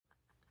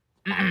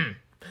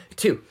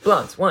Two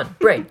blondes, one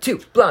brain. Two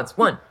blondes,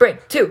 one brain.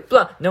 Two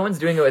blondes. No one's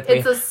doing it with me.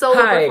 It's a solo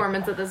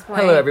performance at this point.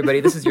 Hello,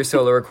 everybody. This is your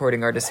solo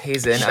recording artist,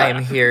 Hazen. I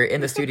am here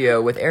in the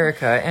studio with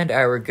Erica and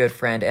our good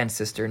friend and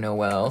sister,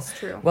 Noelle. That's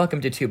true.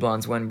 Welcome to Two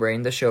Blondes, One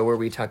Brain, the show where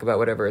we talk about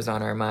whatever is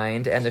on our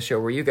mind, and the show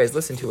where you guys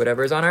listen to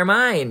whatever is on our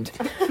mind.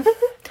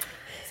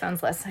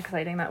 Sounds less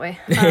exciting that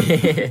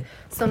way.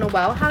 So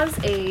Noelle has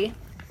a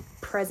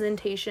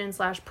presentation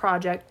 /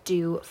 project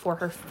due for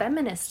her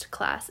feminist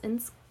class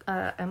in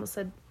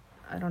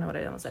I don't know what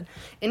I almost said.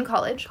 In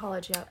college.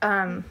 College,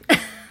 yeah.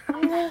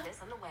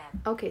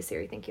 Okay,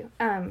 Siri, thank you.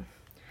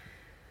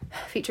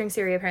 Featuring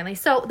Siri, apparently.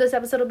 So this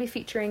episode will be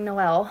featuring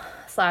Noelle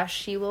 /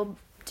 she will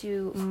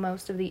do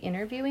most of the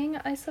interviewing,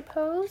 I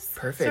suppose.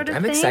 Perfect. Sort of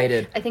I'm thing.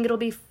 excited. I think it'll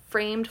be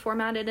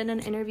formatted in an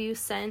interview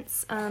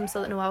sense,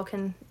 so that Noelle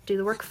can do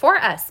the work for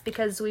us,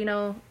 because we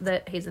know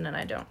that Hazen and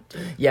I don't do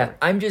Yeah,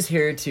 I'm just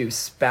here to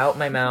spout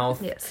my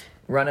mouth. Yes.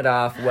 Run it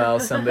off while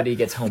somebody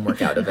gets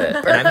homework out of it.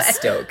 And I'm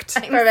stoked.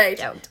 Perfect.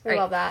 Stoked. We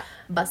love that.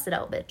 Bust it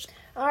out, bitch.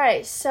 All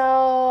right,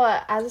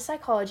 so as a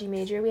psychology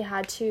major, we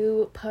had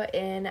to put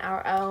in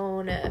our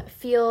own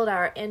field,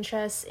 our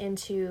interests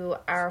into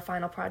our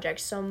final project.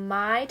 So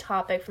my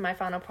topic for my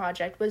final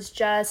project was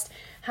just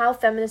how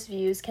feminist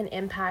views can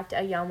impact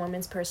a young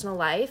woman's personal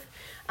life.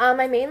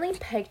 I mainly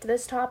picked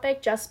this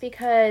topic just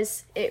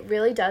because it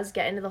really does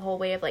get into the whole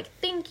way of like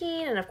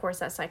thinking, and of course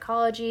that's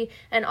psychology,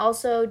 and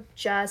also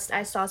just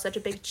I saw such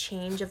a big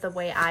change of the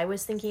way I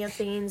was thinking of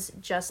things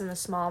just in the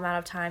small amount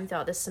of time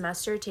throughout this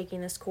semester taking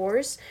this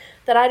course,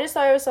 that I just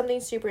thought it was something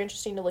super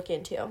interesting to look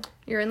into.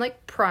 You're in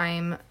like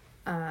prime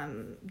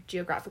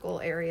geographical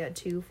area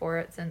too for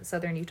it, since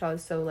southern Utah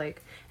is so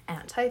like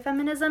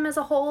anti-feminism as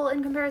a whole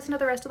in comparison to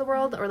the rest of the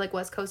world, or like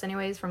West Coast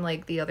anyways, from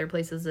like the other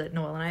places that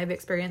Noelle and I have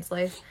experienced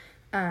life.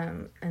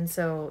 And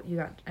so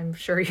I'm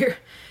sure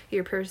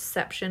your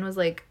perception was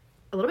like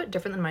a little bit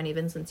different than mine,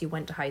 even since you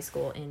went to high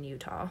school in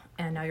Utah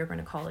and now you're going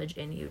to college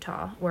in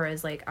Utah.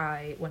 Whereas like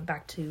I went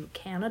back to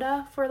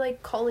Canada for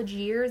like college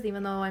years,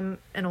 even though I'm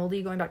an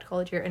oldie going back to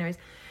college here. Anyways,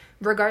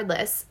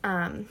 regardless,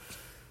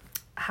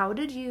 how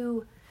did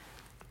you,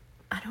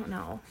 I don't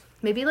know,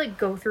 maybe like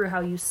go through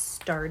how you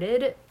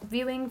started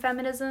viewing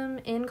feminism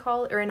in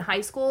college or in high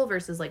school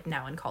versus like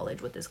now in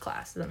college with this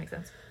class? Does that make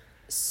sense?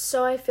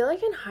 So I feel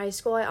like in high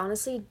school, I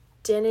honestly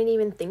didn't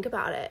even think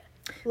about it.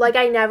 Like,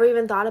 I never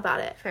even thought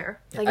about it.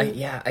 Fair. Like,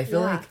 I feel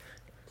like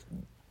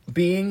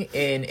being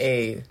in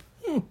a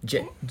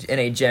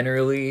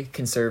generally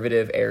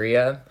conservative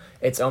area,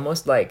 it's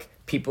almost like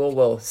people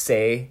will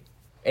say,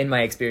 in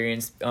my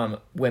experience,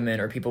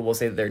 women or people will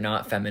say that they're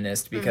not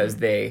feminist because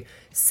they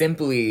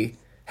simply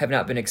have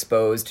not been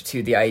exposed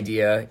to the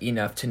idea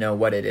enough to know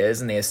what it is,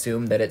 and they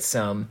assume that it's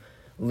some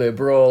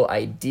liberal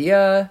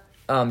idea.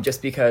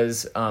 Just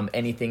because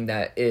anything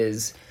that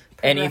is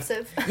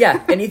progressive.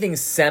 Anything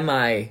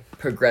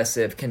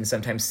semi-progressive can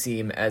sometimes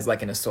seem as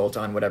like an assault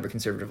on whatever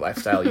conservative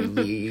lifestyle you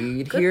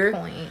lead Good here.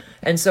 point.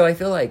 And so I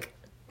feel like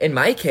in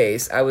my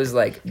case, I was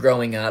like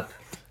growing up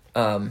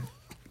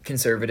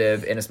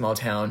conservative in a small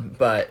town,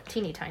 but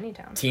Teeny tiny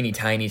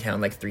town,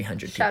 like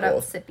 300 Shout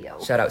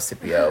people. Shout out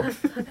Scipio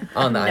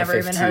on the Never I-15.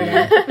 even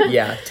heard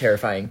Yeah,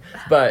 terrifying.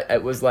 But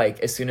it was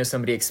like as soon as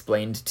somebody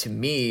explained to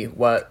me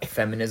what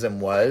feminism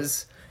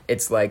was,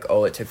 it's like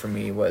all it took for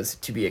me was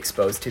to be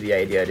exposed to the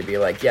idea, to be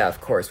like, yeah,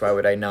 of course, why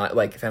would I not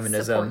like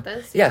feminism?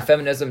 Support this, yeah,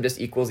 feminism just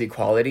equals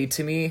equality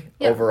to me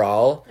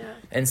overall. Yeah.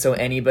 And so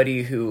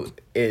anybody who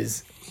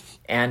is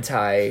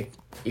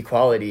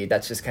anti-equality,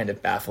 that's just kind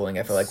of baffling.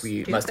 I feel like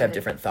we must have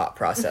different thought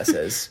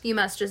processes. You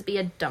must just be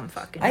a dumb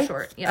fuck in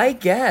short. Yeah. I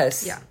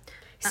guess. Yeah.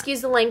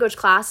 Excuse the language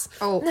class.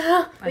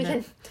 Oh, we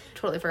can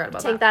totally forgot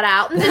about take that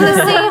out.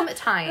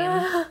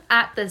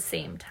 At the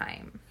same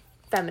time,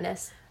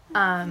 Feminist.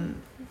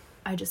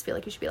 I just feel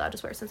like you should be allowed to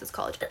swear since it's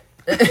college.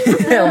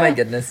 Oh my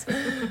goodness.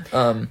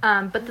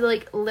 But the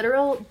like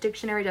literal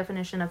dictionary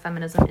definition of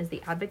feminism is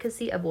the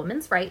advocacy of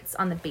women's rights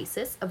on the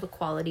basis of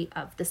equality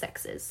of the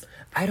sexes.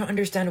 I don't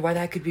understand why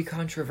that could be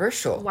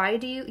controversial. Why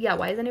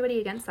is anybody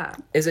against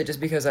that? Is it just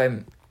because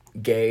I'm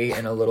gay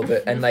and a little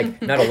bit, and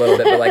like not a little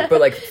bit, but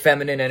like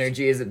feminine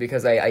energy? Is it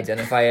because I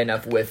identify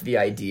enough with the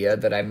idea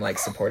that I'm like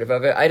supportive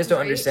of it? I just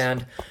don't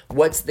understand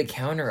what's the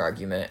counter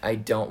argument. I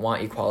don't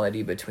want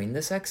equality between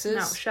the sexes.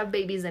 No, shove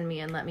babies in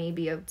me and let me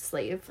be a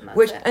slave.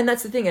 And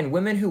that's the thing. And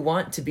women who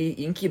want to be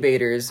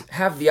incubators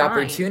have the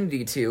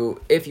opportunity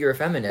to, if you're a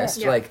feminist.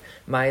 Yeah. Like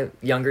my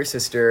younger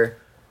sister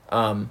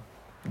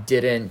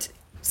didn't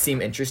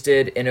seem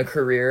interested in a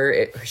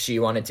career. She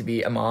wanted to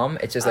be a mom.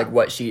 It's just like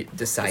what she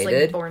decided.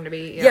 Just, like, born to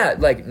be. Yeah,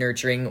 like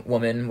nurturing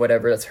woman,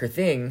 whatever, that's her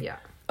thing. Yeah.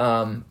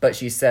 But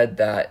she said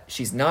that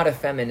she's not a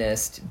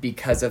feminist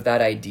because of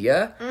that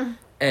idea.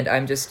 And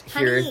I'm just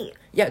here. Honey.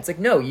 Yeah, it's like,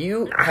 no,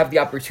 you have the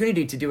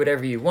opportunity to do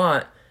whatever you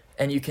want,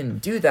 and you can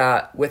do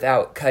that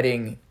without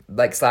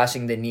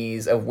slashing the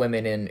knees of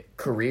women in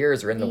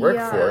careers or in the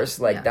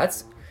workforce. Like,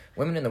 that's,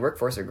 women in the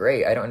workforce are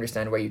great. I don't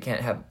understand why you can't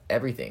have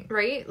everything.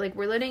 Right? Like,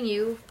 we're letting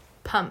you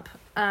pump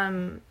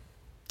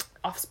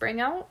offspring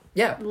out.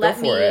 Yeah, Let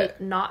go me for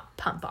it. not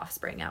pump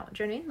offspring out.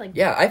 Do you know what I mean? Like,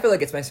 Yeah, I feel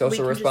like it's my we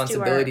social can just do our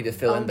responsibility to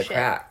fill in own the shit.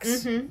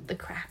 cracks. The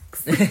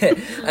cracks.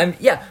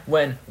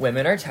 When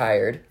women are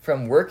tired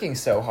from working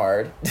so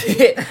hard,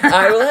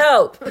 I will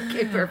help.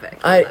 Okay,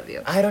 perfect. I love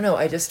you. I don't know.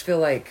 I just feel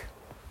like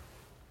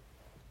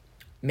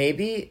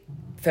maybe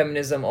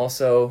feminism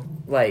also,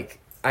 like,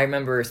 I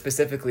remember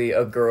specifically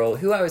a girl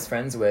who I was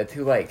friends with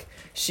who, like,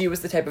 she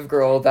was the type of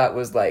girl that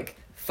was, like,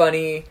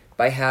 funny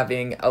by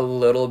having a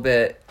little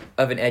bit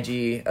of an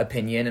edgy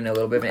opinion and a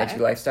little bit of an edgy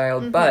lifestyle,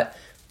 but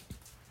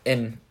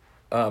in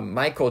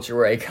my culture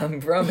where I come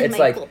from, it's My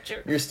like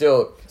culture. you're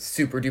still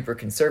super duper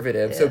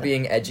conservative. So Yeah.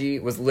 being edgy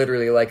was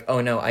literally like,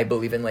 oh no, I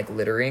believe in like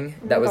littering.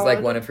 That was like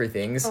God. one of her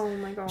things. Oh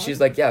my god.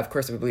 She's like, yeah, of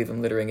course I believe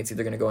in littering. It's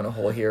either going to go in a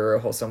hole here or a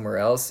hole somewhere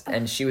else.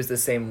 And she was the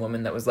same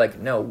woman that was like,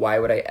 no, why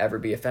would I ever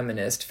be a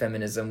feminist?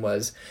 Feminism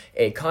was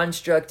a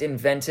construct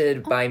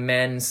invented by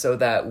men so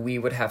that we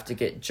would have to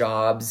get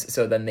jobs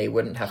so then they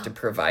wouldn't have to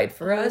provide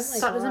for us.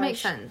 That doesn't make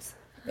gosh. sense.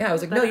 Yeah, I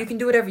was like, no, you can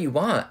do whatever you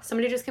want.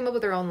 Somebody just came up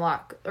with their own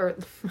their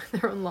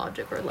own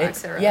logic or lack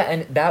thereof. Yeah,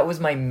 and that was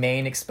my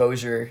main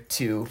exposure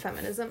to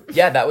Feminism.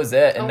 yeah, that was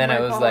it. And Oh then my I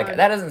was God. like,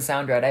 that doesn't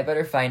sound right. I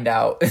better find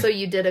out. So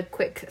you did a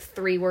quick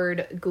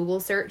 3-word Google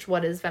search.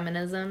 What is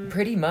feminism?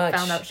 Pretty much.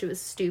 Found out she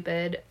was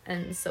stupid,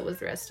 and so was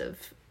the rest of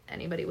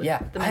anybody with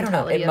Yeah, the I don't know.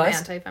 mentality It of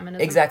must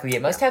anti-feminism. exactly.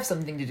 It must have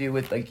something to do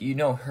with like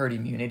herd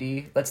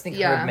immunity. Let's think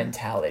herd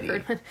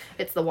mentality.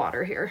 It's the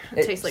water here.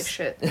 It tastes like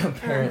shit.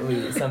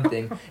 Apparently,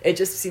 something. It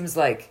just seems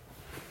like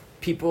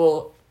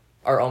people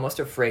are almost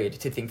afraid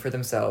to think for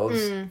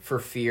themselves for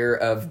fear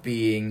of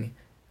being,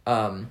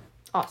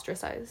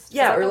 Ostracized.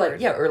 yeah, Is that or the like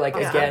word? yeah, or like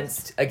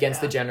Ostracized.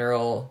 against the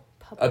general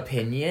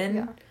opinion.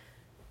 Yeah.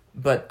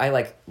 But I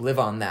like live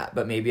on that.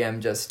 But maybe I'm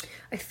just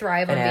I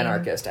thrive an on being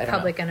anarchist. I don't know.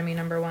 public enemy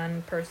number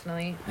 1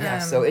 personally. yeah.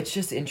 So it's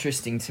just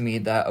interesting to me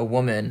that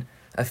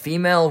a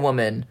female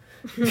woman,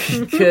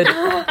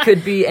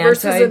 could be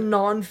versus anti. a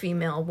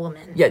non-female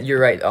woman. Yeah, you're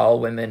right. All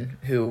women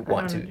who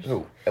want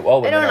to,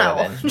 all women don't are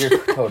know. women.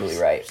 You're totally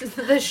right.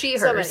 The she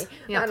so hers.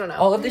 many. Yeah. I don't know.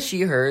 All of the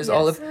she hers,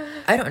 all Yes. of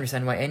I don't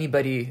understand why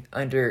anybody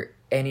under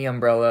any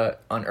umbrella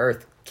on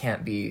earth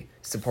can't be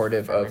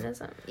supportive of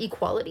Feminism.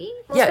 Equality.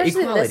 Well, yeah,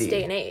 especially in equality. this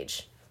day and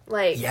age.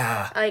 Like,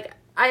 Yeah. like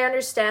I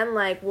understand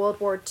like World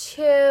War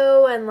II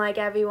and like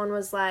everyone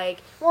was like,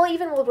 well,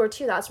 even World War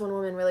II, that's when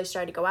women really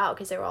started to go out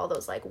because there were all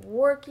those like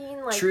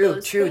working like True,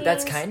 those true.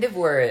 That's things. kind of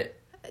where it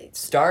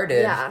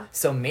started. Yeah.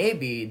 So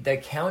maybe the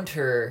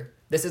counter.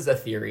 This is a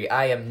theory.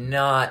 I am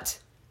not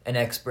an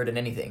expert in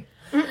anything,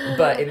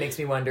 but it makes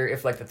me wonder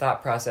if like the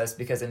thought process.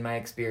 Because in my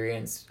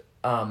experience,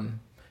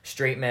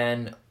 straight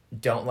men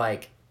don't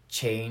like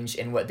change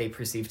in what they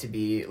perceive to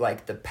be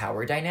like the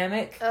power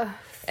dynamic.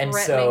 And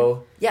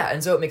so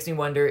it makes me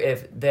wonder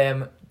if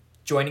them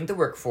joining the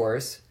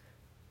workforce,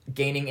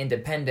 gaining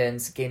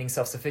independence, gaining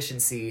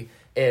self-sufficiency,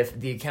 if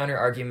the counter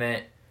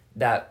argument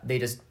that they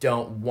just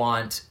don't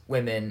want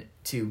women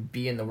to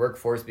be in the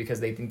workforce because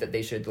they think that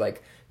they should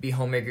like be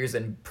homemakers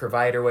and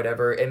provide or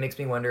whatever, it makes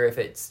me wonder if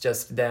it's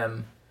just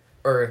them,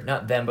 or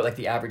not them, but like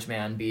the average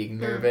man being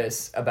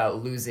nervous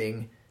about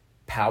losing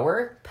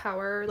power.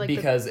 Like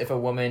Because if a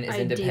woman is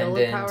ideal of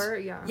independent, power,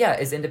 yeah.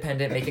 is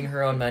independent, making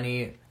her own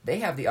money, they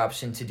have the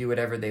option to do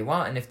whatever they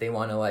want. And if they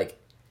want to like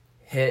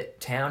hit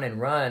town and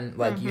run,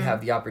 like you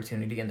have the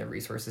opportunity and the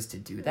resources to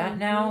do that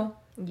now.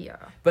 Yeah.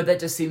 But that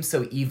just seems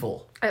so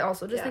evil. I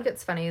also just think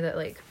it's funny that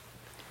like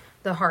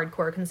the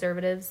hardcore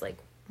conservatives like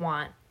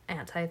want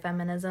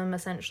anti-feminism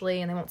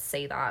essentially, and they won't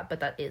say that, but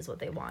that is what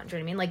they want. Do you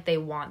know what I mean? Like they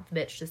want the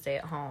bitch to stay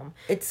at home.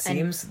 It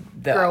seems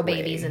that grow way.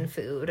 babies and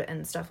food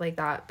and stuff like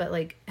that. But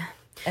like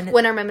And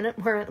when our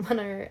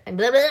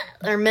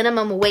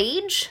minimum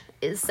wage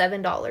is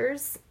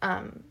 $7,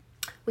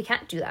 we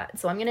can't do that.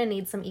 So I'm gonna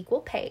need some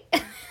equal pay.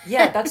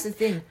 Yeah, that's the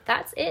thing.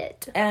 That's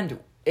it. And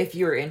if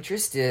you're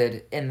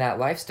interested in that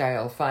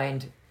lifestyle,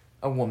 find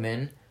a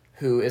woman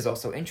who is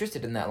also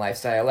interested in that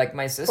lifestyle, like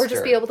my sister. Or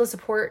just be able to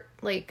support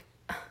like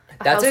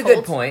That's a household,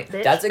 good point.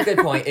 bitch. That's a good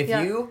point. If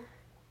Yeah. you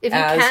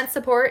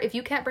if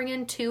you can't bring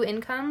in 2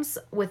 incomes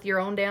with your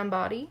own damn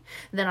body,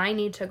 then I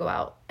need to go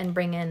out and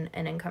bring in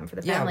an income for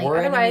the Yeah, family. we're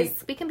in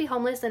Otherwise, we can be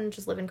homeless and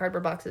just live in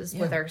cardboard boxes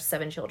with our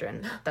 7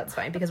 children. That's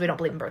fine because we don't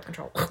believe in birth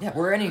control. Yeah,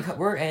 we're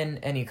in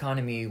an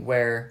economy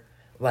where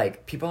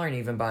like people aren't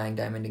even buying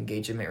diamond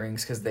engagement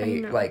rings because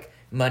they like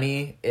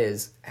money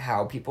is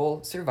how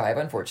people survive,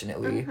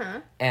 unfortunately,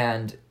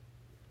 and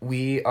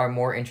we are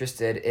more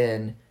interested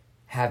in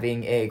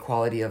having a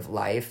quality of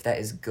life that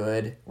is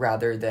good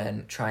rather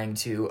than trying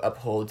to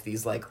uphold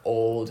these like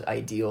old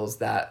ideals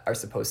that are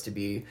supposed to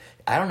be,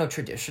 I don't know,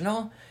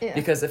 traditional. Yeah.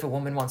 Because if a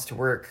woman wants to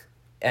work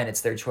and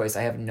it's their choice,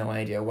 I have no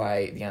idea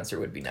why the answer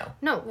would be no.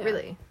 No,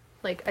 really.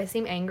 Like, I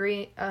seem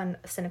angry and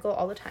cynical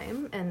all the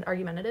time and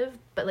argumentative,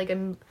 but, like,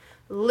 I'm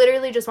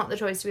literally just want the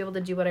choice to be able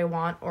to do what I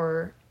want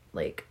or,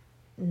 like,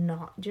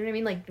 not. Do you know what I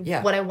mean? Like,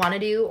 Yeah. what I want to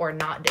do or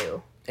not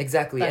do.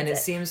 Exactly. That's and it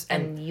seems...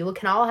 And you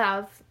can all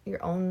have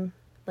your own,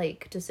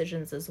 like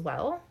decisions as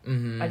well.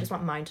 I just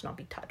want mine to not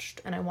be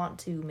touched, and I want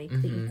to make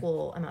the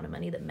equal amount of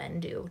money that men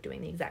do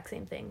doing the exact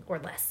same thing, or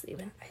less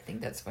even. I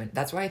think that's fine.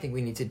 That's why I think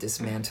we need to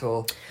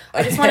dismantle.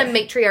 I just want a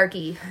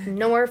matriarchy.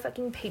 No more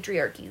fucking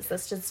patriarchies.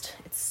 That's just,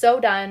 it's so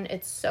done.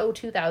 It's so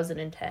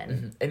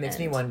 2010. It makes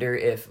me wonder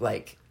if,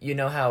 like, you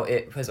know how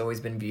it has always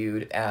been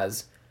viewed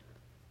as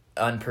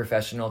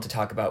unprofessional to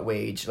talk about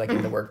wage, like,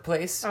 in the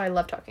workplace? Oh, I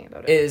love talking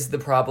about it. Is the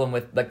problem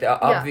with, like, the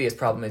obvious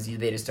problem is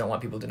they just don't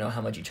want people to know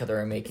how much each other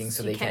are making,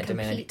 so they can't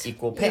demand compete.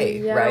 equal pay,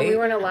 Yeah, right? we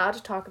weren't allowed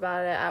to talk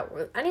about it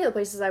at any of the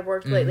places I've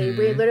worked lately.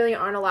 We literally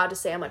aren't allowed to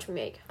say how much we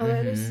make. Oh,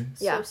 that is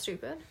Yeah. so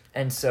stupid.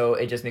 And so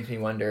it just makes me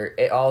wonder,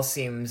 it all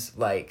seems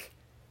like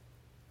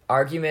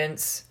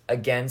arguments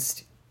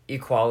against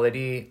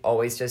equality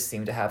always just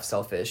seem to have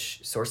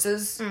selfish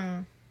sources.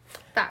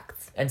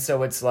 Facts. And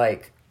so it's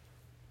like,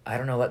 I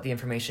don't know, let the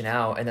information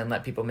out and then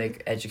let people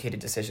make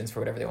educated decisions for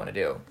whatever they want to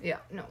do. Yeah,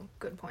 no,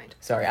 good point.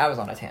 Sorry, I was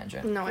on a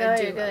tangent. No, No, I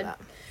do you're love good. that.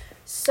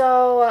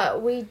 So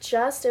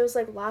it was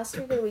like last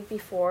week or the week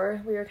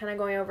before, we were kind of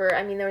going over,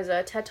 I mean, there was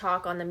a TED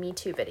Talk on the Me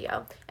Too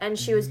video, and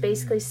she was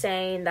basically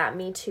saying that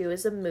Me Too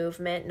is a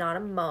movement, not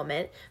a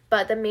moment.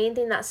 But the main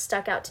thing that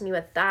stuck out to me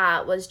with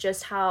that was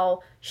just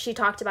how she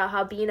talked about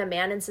how being a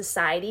man in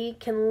society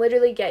can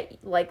literally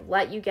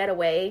let you get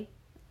away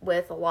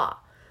with a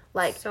lot.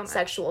 Like So much.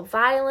 sexual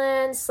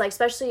violence, like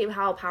especially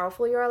how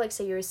powerful you are. Like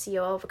say you're a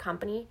CEO of a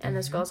company and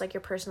this girl's like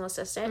your personal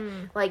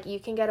assistant. Like you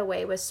can get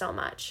away with so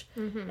much.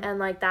 And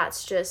like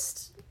that's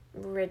just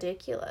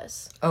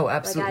ridiculous. Oh, Like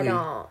absolutely. I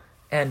don't.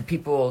 And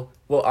people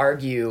will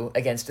argue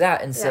against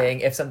that and saying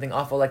if something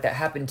awful like that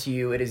happened to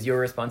you, it is your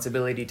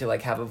responsibility to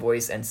like have a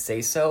voice and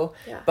say so.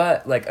 Yeah.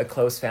 But like a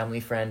close family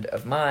friend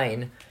of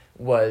mine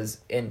was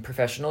in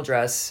professional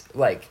dress,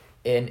 like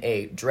in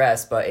a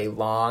dress, but a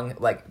long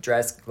like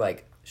dress,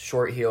 like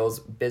short heels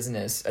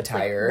business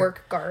attire. Like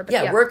work garb.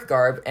 Yeah, work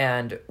garb,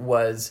 and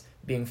was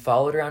being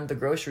followed around the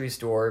grocery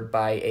store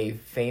by a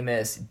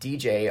famous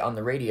DJ on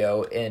the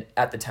radio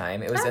at the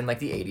time. It was in like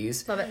the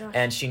 80s. Love it.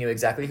 And she knew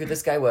exactly who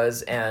this guy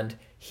was, and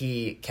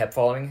he kept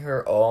following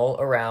her all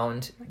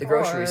around the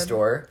grocery God.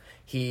 store.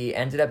 He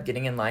ended up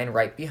getting in line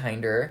right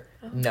behind her,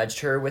 nudged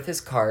her with his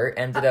cart,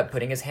 ended up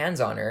putting his hands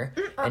on her,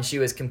 and she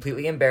was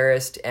completely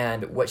embarrassed,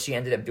 and what she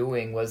ended up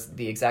doing was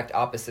the exact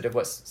opposite of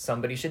what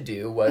somebody should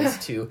do, was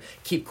to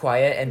keep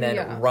quiet and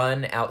then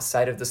run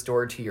outside of the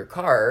store to your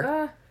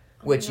car,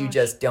 which you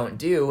just don't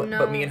do. No.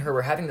 But me and her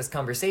were having this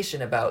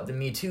conversation about the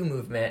Me Too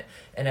movement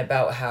and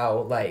about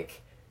how,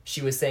 like,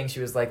 she was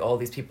like, all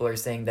these people are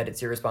saying that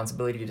it's your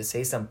responsibility to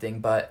say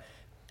something, but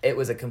it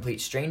was a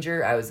complete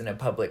stranger. I was in a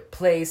public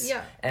place,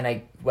 and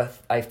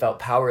I felt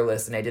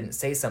powerless, and I didn't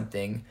say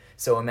something.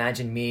 So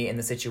imagine me in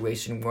the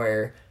situation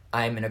where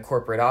I'm in a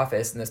corporate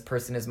office, and this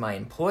person is my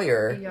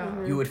employer.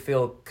 You would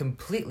feel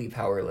completely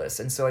powerless.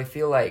 And so I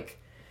feel like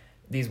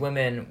these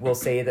women will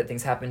say that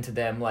things happen to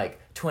them like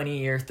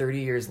 20 or 30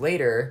 years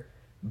later,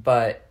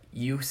 but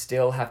you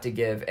still have to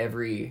give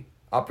every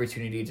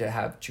opportunity to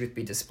have truth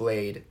be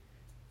displayed.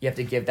 You have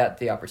to give that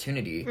the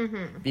opportunity,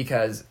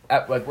 because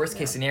at like worst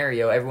case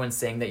scenario, everyone's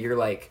saying that you're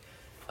like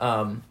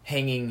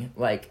hanging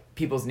like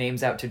people's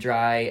names out to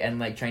dry and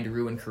like trying to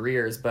ruin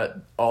careers, but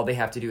all they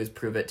have to do is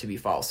prove it to be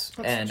false.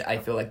 And I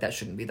feel like that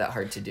shouldn't be that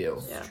hard to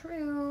do. Yeah.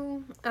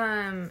 True.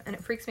 And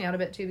it freaks me out a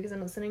bit too, because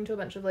I'm listening to a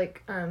bunch of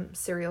like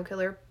serial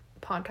killer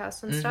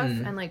podcasts and stuff,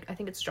 and like I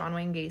think it's John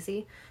Wayne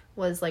Gacy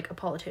was like a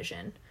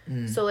politician.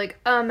 So like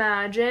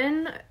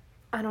imagine,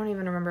 I don't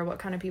even remember what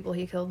kind of people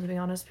he killed, to be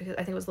honest, because I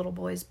think it was little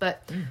boys,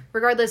 but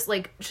regardless,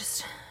 like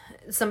just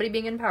somebody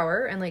being in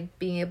power and like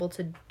being able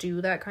to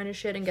do that kind of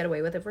shit and get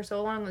away with it for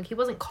so long. Like he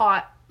wasn't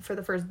caught for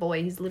the first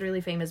boy. He's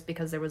literally famous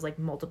because there was like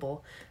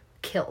multiple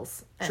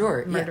kills and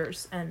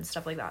murders and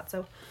stuff like that.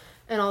 So,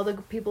 and all the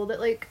people that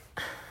like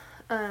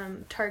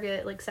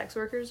target like sex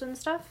workers and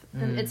stuff,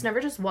 and it's never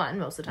just one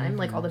most of the time,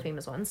 like all the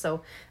famous ones.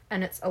 So,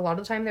 and it's a lot of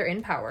the time they're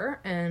in power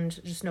and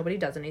just nobody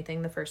does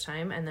anything the first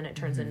time, and then it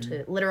turns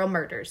into literal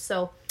murders.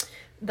 So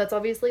that's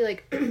obviously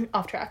like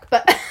off track,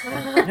 but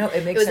No,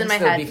 it makes was sense in my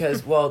though, head.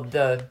 because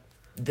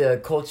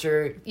the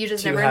culture You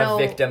just to never have know.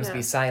 victims Yeah.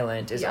 be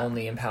silent is Yeah.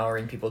 only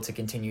empowering people to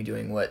continue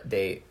doing what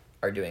they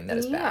are doing that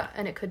is bad.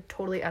 and it could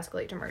totally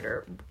escalate to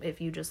murder if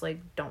you just like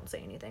don't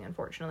say anything,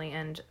 unfortunately.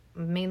 And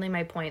mainly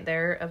my point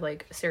there of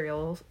like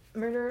serial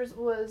murderers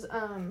was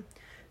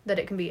that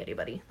it can be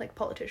anybody, like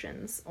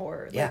politicians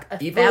or like a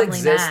evil family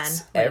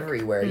exists man. Like,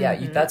 everywhere.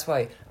 That's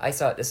why I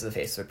saw it. This is a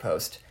Facebook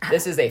post.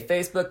 This is a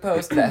Facebook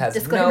post that has no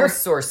Disclaimer.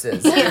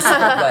 sources.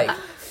 Like,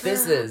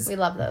 this is We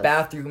love those.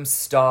 bathroom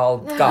stall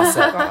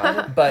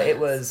gossip. But it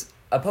was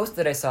a post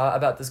that I saw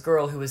about this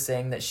girl who was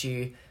saying that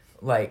she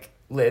like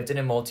lived in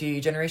a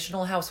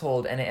multi-generational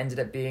household, and it ended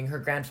up being her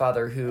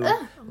grandfather who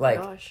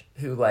gosh.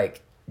 who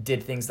like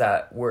did things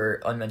that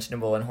were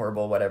unmentionable and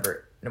horrible,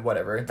 whatever,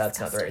 that's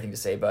not the right thing to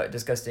say, but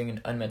disgusting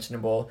and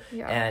unmentionable.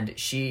 And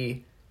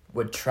she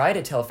would try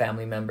to tell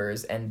family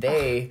members, and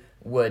they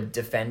would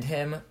defend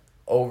him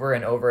over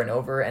and over and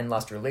over and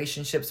lost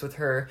relationships with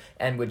her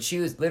and would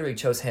literally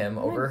chose him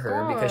over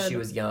her because she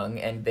was young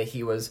and that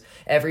he was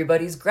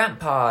everybody's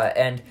grandpa.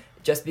 And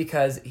just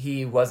because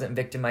he wasn't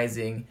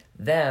victimizing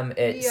them,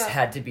 it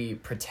had to be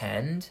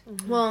pretend.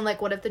 Well, and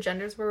like, what if the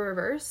genders were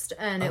reversed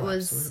and it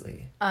was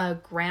absolutely. a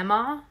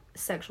grandma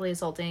sexually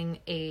assaulting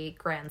a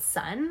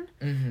grandson?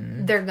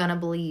 Mm-hmm. They're gonna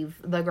believe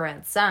the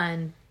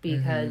grandson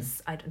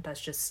because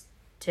that's just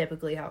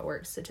typically how it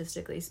works,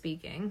 statistically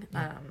speaking.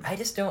 I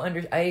just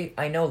don't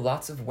I know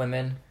lots of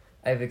women.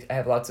 I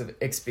have lots of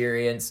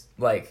experience.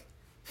 Like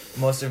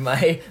most of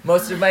my.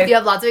 You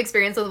have lots of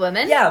experience with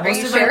women. Yeah, are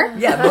you sure?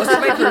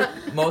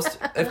 Most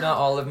if not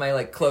all of my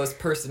like close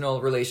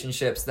personal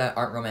relationships that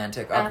aren't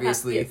romantic,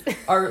 obviously,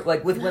 are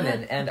like with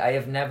women, and I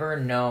have never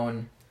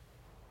known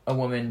a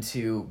woman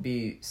to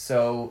be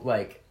so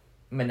like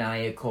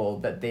maniacal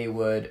that they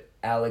would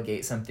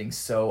allegate something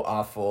so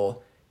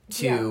awful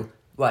to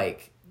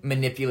like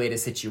manipulate a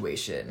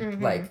situation.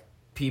 Like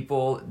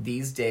people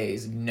these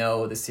days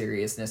know the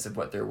seriousness of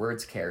what their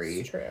words carry.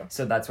 It's true.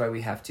 So that's why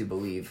we have to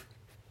believe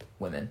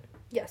women.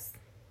 Yes.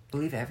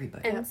 Believe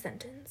everybody. And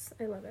sentence.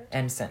 I love it.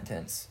 And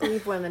sentence.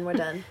 Believe women, we're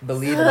done.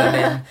 Believe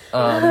women.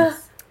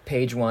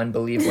 Page 1,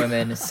 believe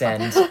women,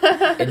 send,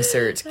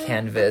 insert,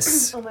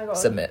 canvas, Oh my God.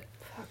 submit.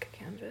 Fuck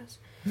Canvas.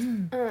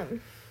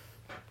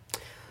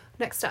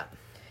 Next up.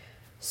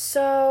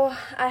 So,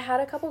 I had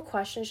a couple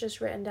questions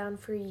just written down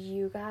for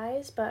you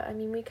guys, but I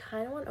mean, we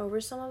kind of went over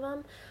some of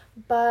them.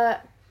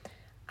 But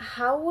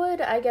how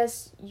would, I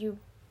guess, you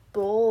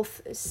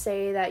both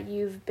say that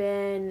you've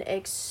been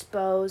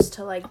exposed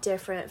to like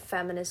different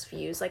feminist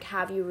views? Like,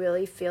 have you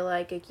really feel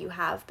like you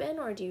have been,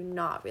 or do you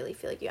not really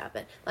feel like you have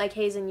been? Like,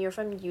 Hazen, you're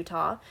from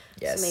Utah,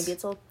 Yes. so maybe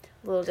it's a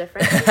little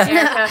different.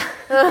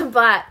 Erica,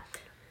 but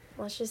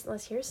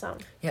let's hear some.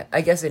 Yeah,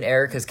 I guess in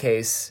Erica's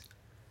case,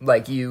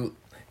 like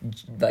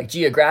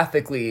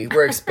geographically,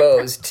 we're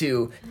exposed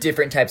to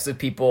different types of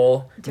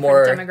people,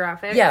 more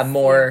demographics. Yeah,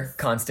 more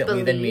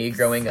constantly than me Beliefs.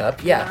 growing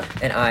up. Yeah,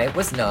 and I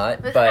was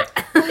not. But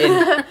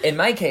in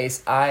my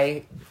case,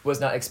 I was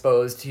not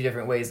exposed to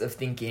different ways of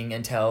thinking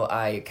until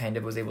I kind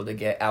of was able to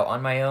get out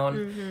on my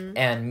own.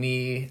 And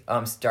me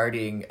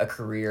starting a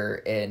career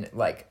in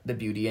like the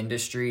beauty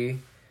industry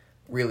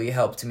really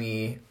helped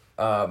me.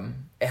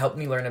 It helped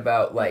me learn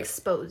about like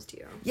Exposed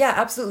you. yeah,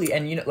 absolutely.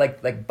 And you know,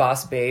 like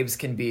boss babes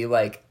can be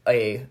like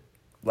a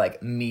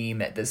like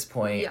meme at this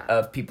point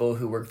of people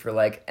who work for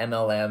like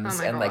MLMs Oh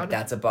my and like God.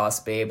 that's a boss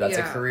babe, that's a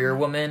Yeah. career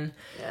woman.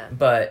 Yeah.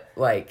 But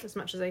like As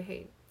much as I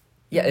hate.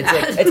 yeah,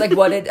 it's like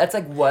that's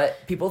like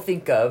what people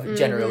think of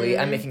generally.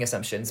 I'm making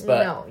assumptions,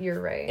 but no, you're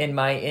right. in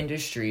my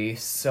industry,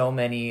 so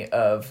many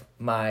of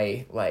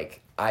my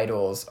like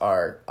idols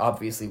are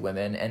obviously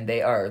women, and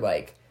they are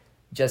like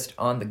just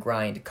on the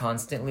grind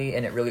constantly,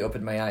 and it really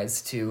opened my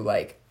eyes to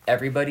like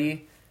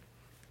everybody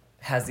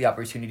has the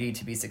opportunity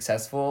to be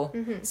successful.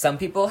 Some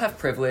people have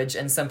privilege,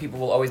 and some people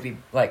will always be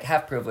like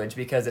have privilege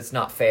because it's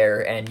not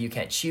fair and you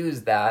can't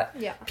choose that.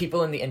 Yeah.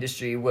 People in the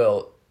industry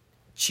will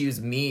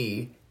choose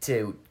me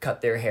to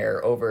cut their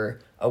hair over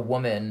a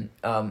woman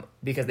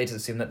because they just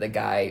assume that the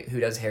guy who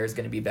does hair is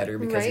going to be better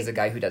because he's a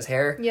guy who does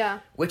hair. Yeah.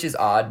 Which is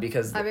odd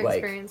because I've like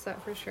experienced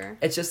that for sure.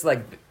 it's just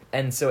like,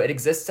 and so it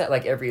exists at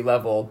like every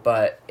level,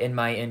 but in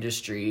my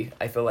industry,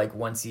 I feel like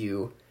once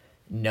you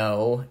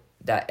know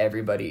that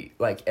everybody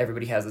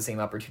has the same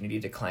opportunity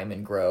to climb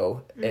and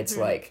grow, it's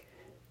like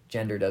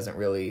gender doesn't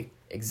really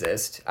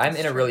exist. I'm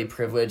in a really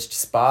privileged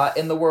spot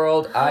in the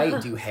world. I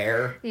do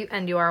hair.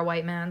 You are a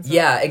white man. So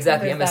Yeah,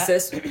 exactly. there's I'm a that.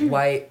 cis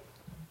white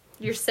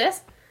You're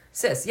cis?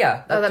 cis.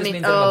 Yeah, Oh, that just means-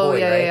 means I'm a boy,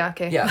 yeah, right? yeah,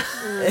 okay. Yeah.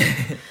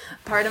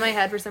 Part of my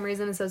head, for some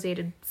reason,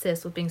 associated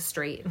cis with being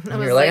straight. I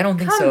was You're like, I don't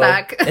think come so.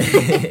 back.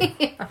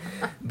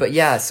 But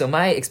yeah, so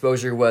my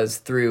exposure was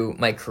through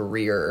my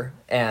career,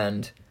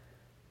 and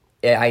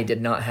I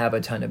did not have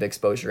a ton of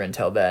exposure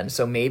until then.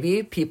 So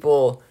maybe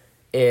people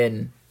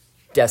in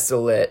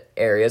desolate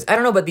areas, I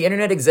don't know, but the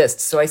internet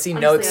exists, so I see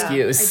no Honestly,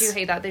 yeah. excuse. I do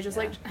hate that. They just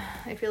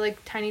I feel like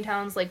tiny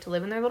towns like to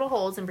live in their little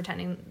holes and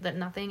pretending that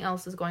nothing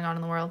else is going on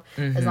in the world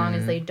as long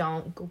as they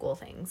don't Google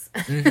things.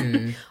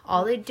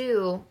 All they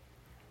do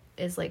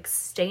is like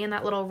stay in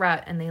that little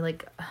rut, and they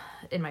like,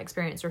 in my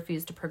experience,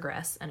 refuse to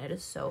progress, and it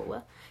is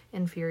so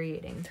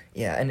infuriating.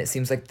 Yeah, and it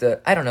seems like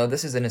I don't know,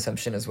 this is an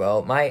assumption as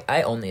well.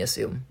 I only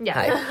assume. Yeah.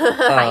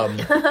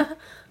 Hi.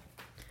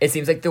 It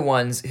seems like the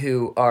ones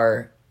who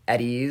are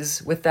at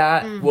ease with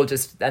that will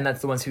just, and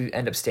that's the ones who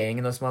end up staying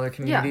in those smaller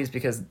communities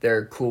because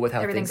they're cool with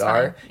how Everything's things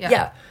are. fine.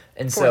 Yeah.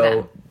 And For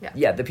so them.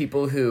 yeah, the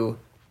people who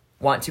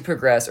want to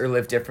progress or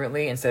live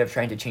differently instead of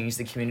trying to change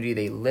the community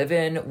they live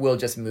in will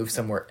just move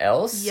somewhere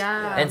else.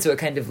 Yeah. And so it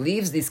kind of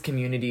leaves these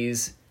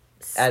communities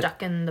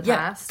Stuck in the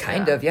past.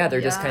 kind of, yeah.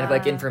 They're just kind of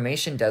like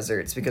information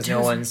deserts because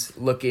no one's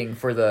looking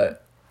for the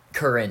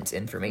current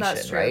information,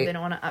 That's true. right? They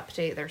don't want to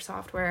update their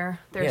software.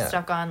 They're Yeah.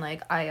 stuck on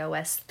like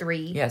iOS 3.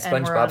 Yeah,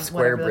 and we're on SpongeBob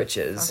Square whatever the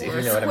Britches, fuck if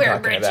we're- you know what I'm Square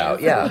talking Britches.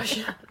 about.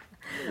 Yeah.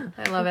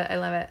 I love it.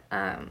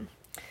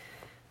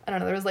 I don't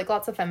know. There was like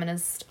lots of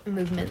feminist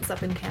movements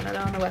up in Canada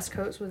on the West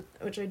Coast,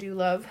 which I do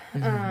love.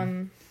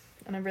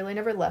 And I've really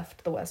never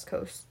left the West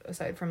Coast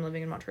aside from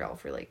living in Montreal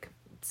for like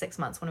 6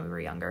 months when we were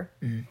younger.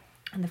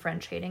 And the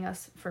French hating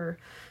us for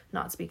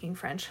not speaking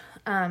French.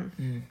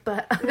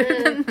 But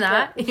other than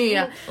that,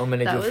 yeah.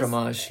 Omelette du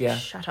fromage, yeah.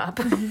 Shut up.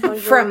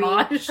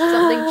 Fromage.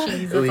 Something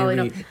cheese. That's all I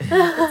know.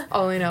 That's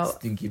all I know.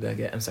 Stinky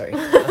baguette. I'm sorry.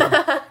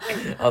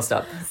 I'll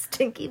stop.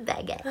 Stinky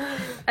baguette.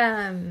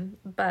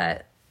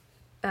 But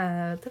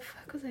what the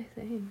fuck was I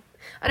saying?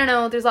 I don't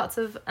know. There's lots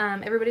of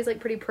everybody's like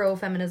pretty pro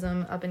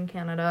feminism up in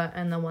Canada,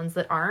 and the ones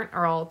that aren't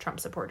are all Trump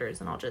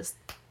supporters, and I'll just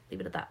leave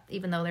it at that,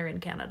 even though they're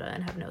in Canada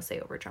and have no say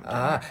over Trump.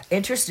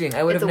 Interesting.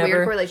 I would it's have a never...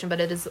 weird correlation, but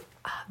it is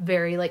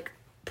very like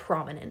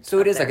prominent. So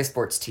it is there. Like a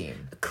sports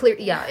team. Clear,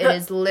 yeah. It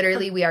is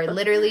literally. We are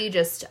literally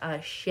just a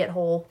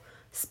shithole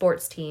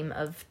sports team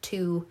of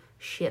two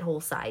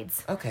shithole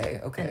sides. Okay.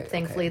 And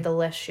thankfully, the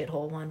less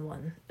shithole one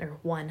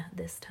won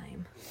this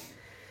time.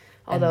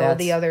 Although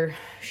the other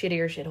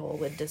shittier shithole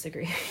would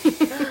disagree.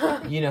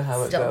 You know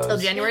how it Still goes. Till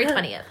January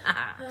 20th.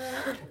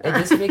 It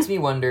just makes me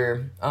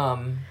wonder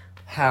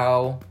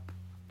how...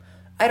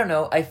 I don't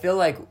know. I feel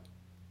like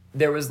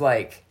there was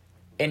like...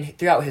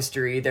 throughout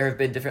history, there have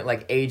been different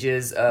like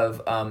ages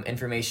of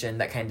information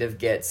that kind of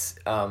gets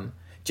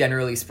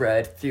generally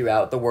spread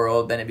throughout the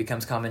world. Then it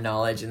becomes common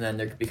knowledge, and then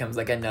there becomes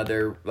like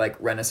another like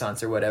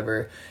renaissance or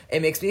whatever.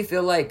 It makes me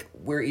feel like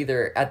we're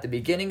either at the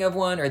beginning of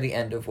one or the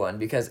end of one,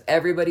 because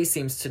everybody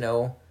seems to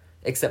know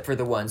except for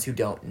the ones who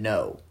don't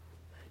know,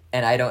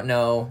 and I don't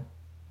know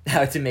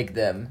how to make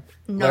them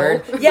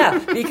learn. Yeah,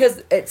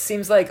 because it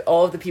seems like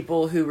all of the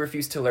people who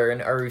refuse to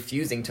learn are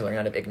refusing to learn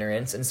out of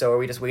ignorance, and so are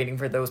we just waiting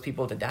for those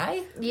people to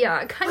die?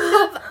 Yeah, kind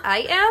of.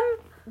 I am,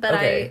 but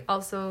Okay. I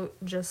also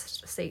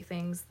just say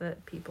things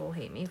that people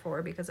hate me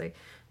for because I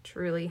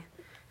truly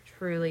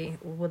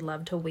would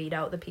love to weed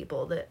out the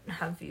people that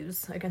have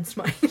views against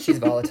mine. She's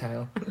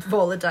volatile.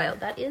 Volatile.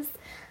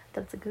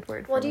 That's a good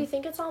word. Well, for do me. you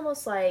think it's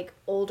almost like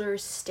older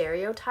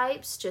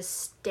stereotypes just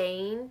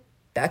staying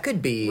That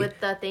could be. with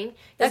the thing?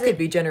 That could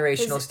be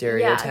generational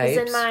stereotypes. Yeah,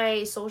 because in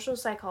my social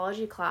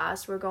psychology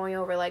class, we're going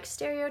over like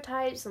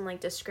stereotypes and like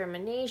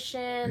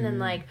discrimination and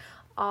like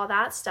all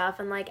that stuff.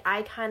 And like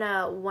I kind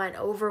of went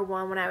over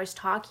one when I was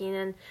talking,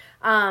 and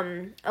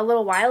a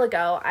little while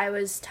ago I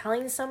was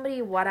telling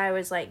somebody what I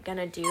was like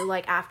gonna do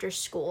like after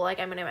school. Like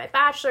I'm gonna get my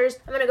bachelor's,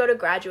 I'm gonna go to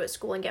graduate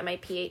school and get my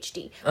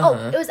PhD. Oh,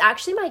 it was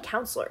actually my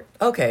counselor.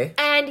 Okay.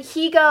 And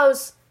he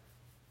goes,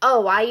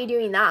 "Oh, why are you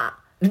doing that?"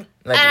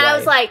 Like, And I why?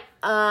 was like,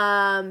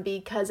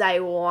 because I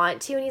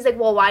want to. And he's like,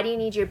 well, why do you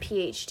need your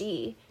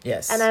PhD?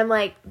 Yes. And I'm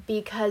like,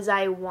 because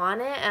I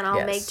want it, and I'll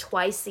Yes. make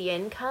twice the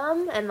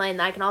income, and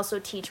then I can also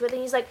teach with it.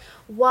 And he's like,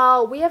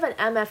 well, we have an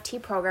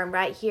MFT program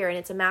right here, and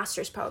it's a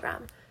master's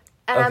program.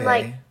 And I'm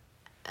like,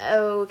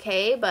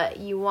 okay, but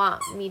you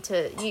want me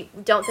to, you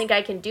don't think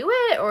I can do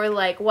it? Or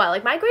like, what?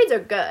 Like, my grades are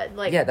good.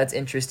 Like, yeah, that's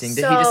interesting.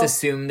 Did he just so-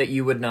 assume that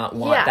you would not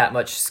want Yeah. that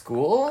much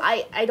school?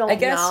 I don't I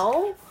guess.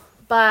 know,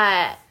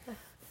 but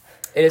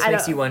It just I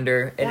makes don't- you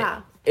wonder. And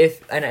yeah.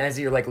 and as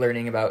you're like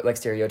learning about like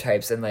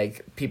stereotypes and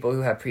like people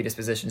who have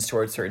predispositions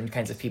towards certain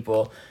kinds of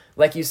people,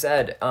 like you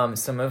said,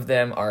 some of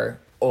them are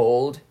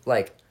old,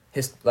 like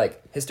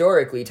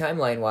historically,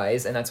 timeline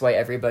wise, and that's why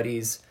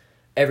everybody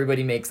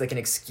makes like an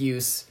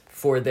excuse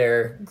for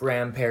their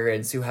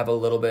grandparents who have a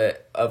little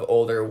bit of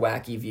older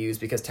wacky views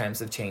because times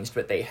have changed,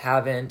 but they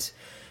haven't.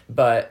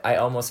 But I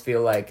almost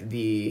feel like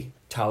the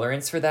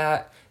tolerance for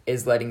that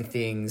is letting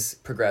things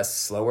progress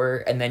slower.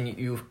 And then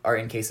you are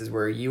in cases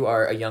where you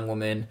are a young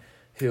woman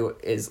who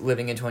is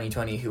living in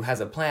 2020, who has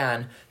a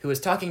plan, who is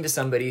talking to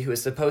somebody who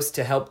is supposed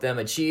to help them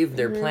achieve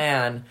their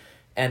plan,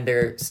 and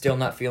they're still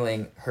not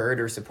feeling heard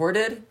or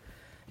supported.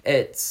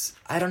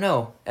 I don't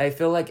know. I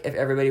feel like if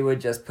everybody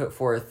would just put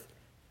forth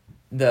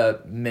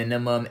the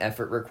minimum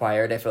effort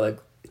required, I feel like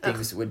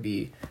things would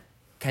be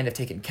kind of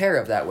taken care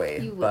of that way.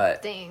 You would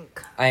but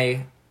think.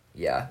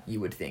 Yeah, you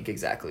would think,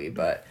 exactly.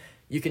 But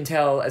you can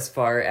tell as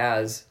far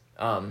as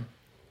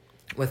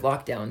with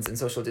lockdowns and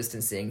social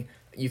distancing,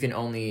 you can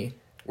only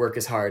work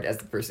as hard as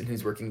the person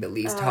who's working the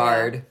least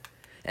hard. Yeah.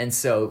 And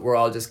so we're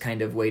all just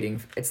kind of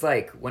waiting. It's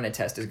like when a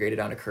test is graded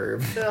on a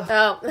curve.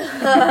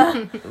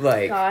 oh,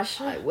 Like, gosh.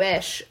 I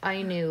wish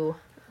I knew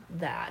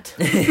that.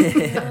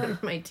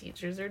 My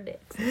teachers are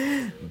dicks.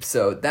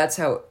 so that's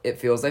how it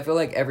feels. I feel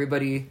like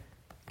everybody,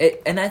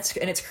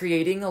 it's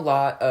creating a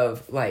lot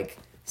of like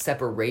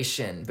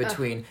separation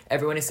between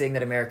everyone is saying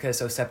that America is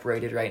so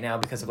separated right now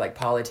because of like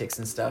politics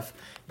and stuff,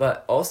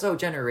 but also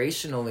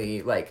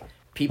generationally, like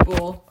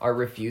people are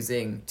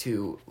refusing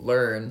to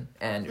learn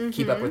and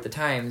keep up with the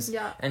times.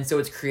 Yeah. And so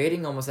it's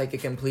creating almost like a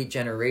complete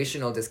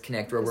generational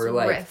disconnect where we're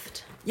like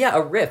rift. Yeah,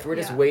 a rift. We're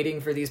just Yeah. waiting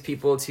for these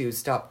people to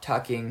stop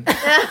talking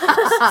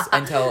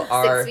until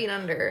our 6 feet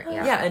under.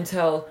 yeah,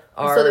 until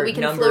our so that we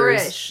can numbers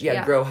flourish.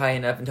 Yeah. grow high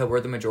enough until we're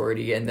the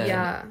majority, and then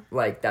Yeah.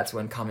 like that's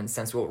when common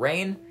sense will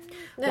reign.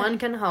 One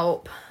can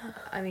hope.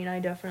 I mean, I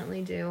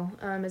definitely do.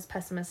 As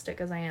pessimistic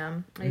as I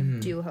am, I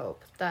do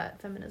hope that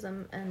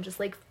feminism and just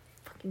like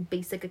fucking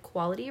basic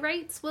equality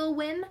rights will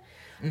win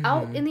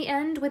out in the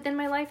end within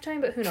my lifetime.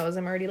 But who knows?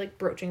 I'm already like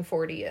broaching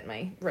 40 at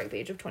my ripe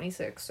age of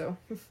 26. So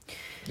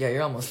Yeah,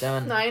 you're almost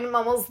done. I'm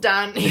almost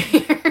done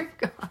here.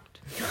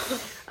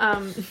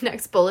 God.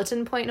 Next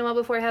bulletin point, Noelle,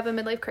 before I have a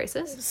midlife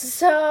crisis.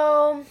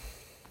 So,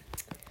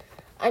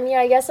 I mean,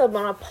 I guess on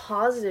a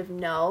positive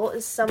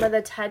note, some of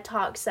the TED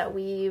Talks that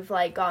we've,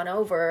 like, gone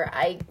over,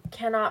 I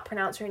cannot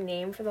pronounce her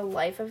name for the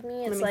life of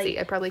me. It's Let me like see.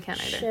 I probably can't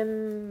either.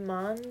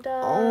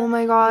 Shimanda. Oh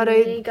my God,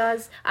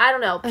 I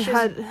don't know. She's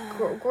had-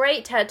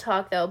 great TED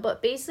Talk, though.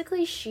 But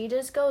basically, she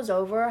just goes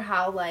over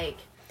how, like,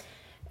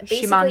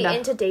 basically Shimanda.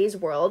 in today's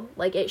world,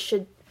 like, it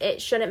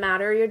shouldn't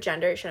matter your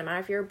gender. It shouldn't matter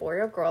if you're a boy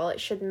or a girl. It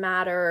should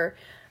matter,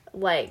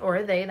 like,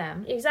 Or they,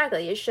 them.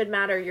 exactly, it should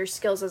matter your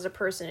skills as a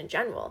person in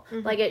general.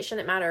 Like, it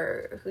shouldn't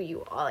matter who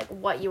you are, like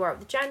what you are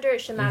with gender.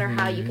 It should matter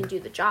how you can do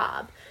the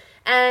job.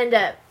 And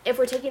if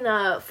we're taking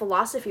the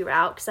philosophy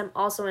route, because I'm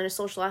also in a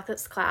social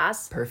ethics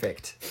class,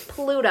 Perfect.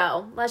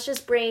 Pluto, let's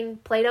just bring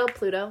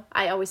Pluto,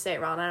 I always say it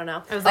wrong, I don't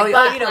know. I was like,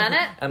 but-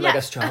 planet? I'm Yeah. like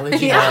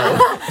astrology. Yeah.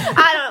 No.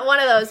 I don't know, one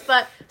of those.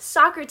 But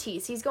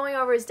Socrates, he's going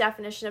over his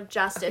definition of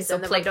justice so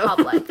in the Plato.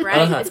 Republic,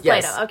 right? Uh-huh, It's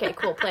Plato. yes. Okay,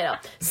 cool, Plato.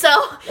 So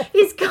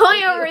he's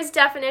going over his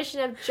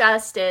definition of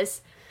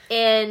justice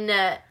in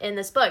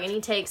this book, and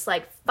he takes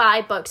like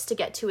 5 books to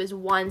get to his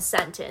one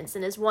sentence,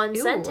 and his one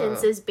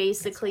sentence is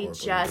basically That's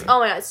just, horrible. oh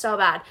my God, it's so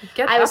bad.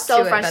 Get I was up so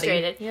to it, buddy.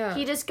 frustrated. Yeah.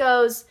 He just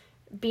goes,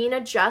 being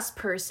a just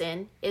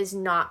person is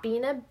not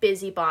being a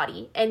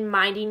busybody and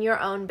minding your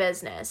own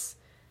business.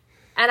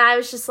 And I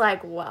was just like,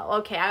 well,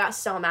 okay, I got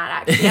so mad,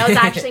 actually. I was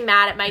actually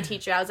mad at my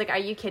teacher. I was like, are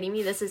you kidding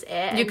me? This is it?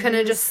 You And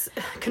couldn't he's-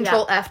 just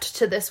control F'd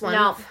to this one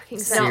No. fucking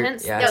No.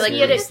 sentence. Yeah, Yeah, like he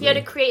had seriously.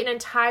 to create an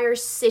entire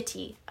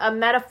city, a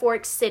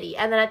metaphoric city,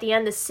 and then at the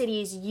end, the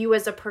city is you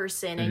as a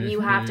person, and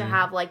you have to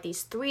have like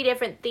these 3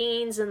 different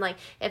things, and like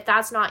if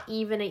that's not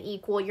even and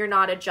equal, you're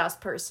not a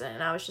just person.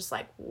 And I was just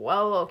like,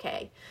 whoa,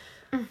 okay,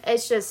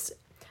 it's just.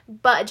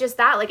 But just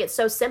that, like, it's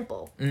so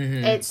simple.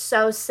 It's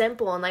so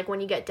simple. And, like,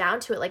 when you get down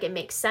to it, like, it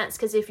makes sense.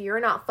 Because if you're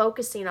not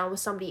focusing on what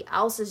somebody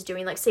else is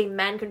doing, like, say,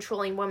 men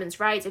controlling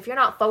women's rights, if you're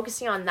not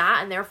focusing on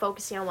that and they're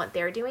focusing on what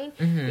they're doing,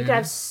 you could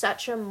have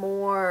such a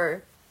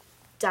more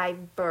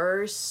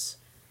diverse,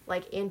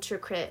 like,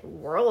 intricate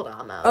world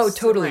almost. Oh,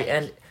 totally. Like,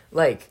 And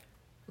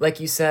like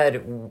you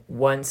said,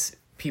 once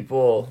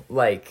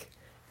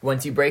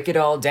you break it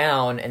all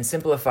down and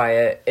simplify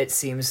it, it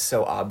seems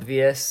so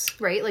obvious.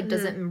 Right? Like,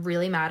 does it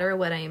really matter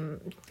what I'm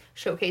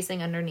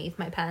showcasing underneath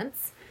my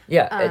pants?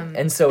 Yeah,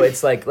 and so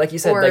it's like you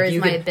said, or like is you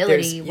my can,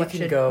 ability you what can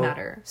should go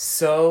matter?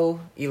 so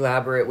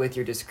elaborate with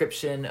your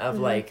description of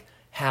like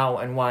how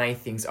and why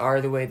things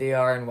are the way they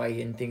are, and why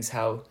things.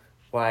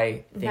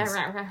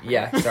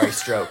 Yeah, sorry,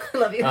 stroke.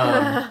 Love you.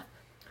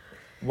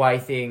 Why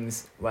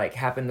things like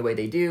happen the way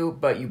they do,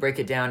 but you break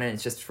it down and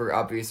it's just for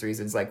obvious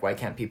reasons, like why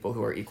can't people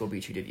who are equal be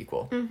treated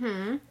equal?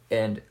 Mm-hmm.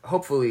 And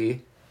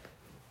hopefully,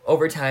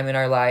 over time in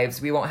our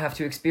lives, we won't have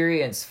to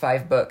experience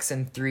 5 books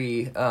and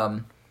 3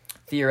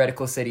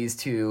 theoretical cities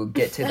to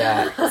get to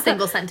that.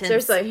 Single sentence.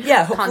 Seriously.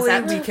 Yeah, hopefully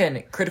Concept. we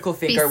can critical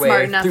think Be our smart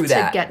way enough through to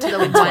that get to the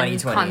in one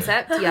 2020.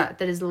 concept. Yeah,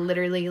 that is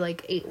literally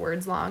like 8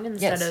 words long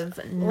instead Yes. of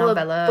Well,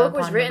 novella. the book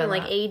was upon written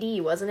novella. like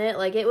AD, wasn't it?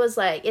 Like, it was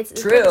like, it's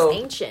True.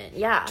 ancient.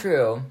 Yeah.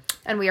 True.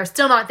 And we are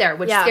still not there,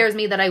 which Yeah. scares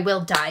me that I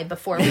will die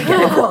before we get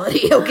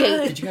equality.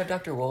 Okay. Did you have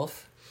Dr.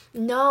 Wolf?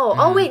 No.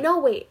 Oh,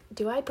 wait.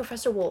 Do I?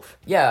 Professor Wolf.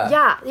 Yeah.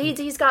 Yeah,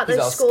 he's got He's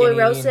the all skinny and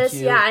sclerosis.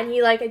 cute. Yeah, and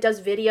he like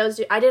does videos.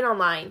 I did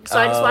online, so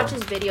I just Oh. watch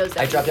his videos.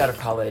 I dropped out of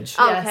college.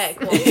 Oh, Yes. okay,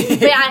 cool.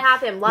 But yeah, I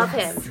have him. Love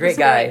him. Great He's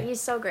guy. He's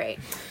so great.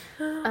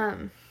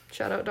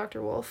 Shout out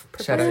Dr. Wolf.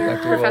 Shout out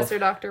Dr. Wolf. Professor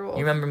Dr. Wolf.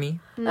 You remember me?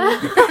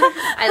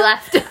 I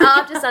left. I'll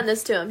have to send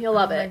this to him. He'll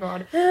love Oh my it.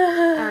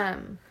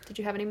 god. Did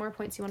you have any more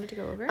points you wanted to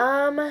go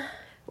over?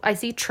 I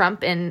see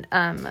Trump in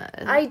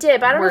I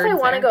did, but I don't know if I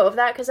words want to there. go over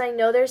that because I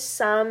know there's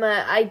some.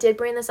 I did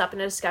bring this up in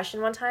a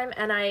discussion one time,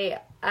 and to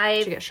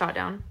I get shot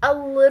down. a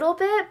little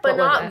bit, but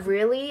What was not it?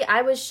 really.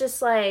 I was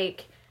just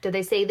like. Did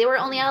they say they were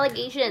only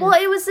allegations?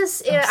 Well, it was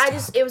this. It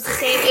was the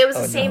same. It was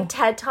Oh, the same no.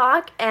 TED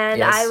talk, and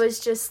Yes. I was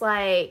just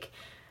like,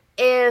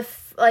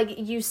 if like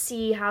you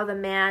see how the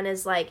man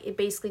is like, it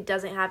basically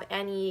doesn't have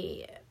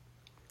any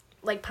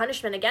like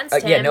punishment against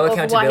him. yeah, no over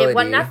what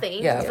accountability.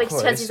 nothing. Yeah, of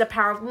because course. he's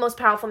the most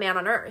powerful man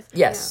on earth.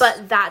 Yes.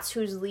 But that's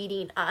who's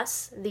leading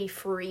us, the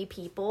free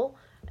people.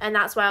 And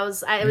that's why it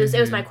was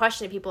my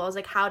question to people. I was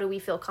like, how do we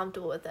feel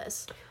comfortable with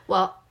this?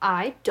 Well,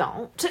 I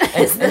don't.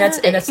 and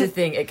that's the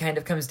thing. It kind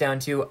of comes down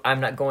to, I'm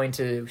not going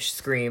to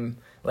scream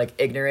like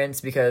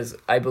ignorance, because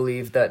I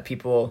believe that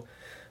people,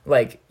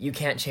 like, you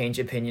can't change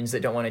opinions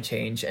that don't want to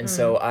change, and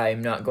so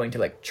I'm not going to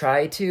like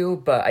try to.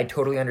 But I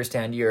totally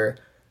understand your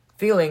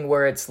feeling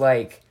where it's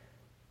like,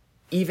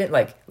 even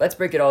like, let's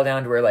break it all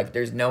down to where like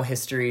there's no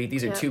history.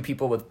 These are Yeah. 2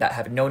 people that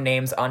have no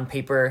names on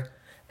paper,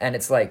 and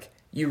it's like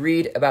you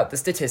read about the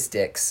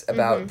statistics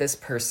about this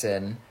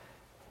person,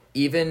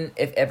 even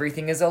if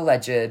everything is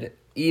alleged,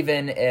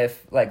 even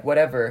if like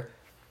whatever,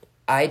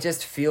 I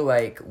just feel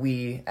like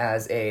we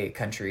as a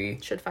country,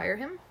 Should fire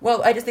him.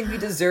 well, I just think we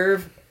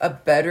deserve a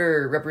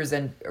better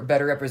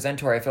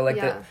representator. I feel like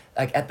Yeah.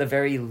 at the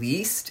very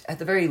least,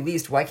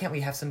 why can't we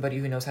have somebody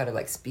who knows how to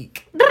like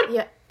speak?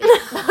 Yeah.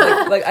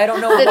 Like I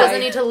don't know That why. doesn't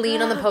need to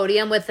lean on the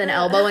podium with an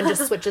elbow and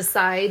just switches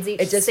sides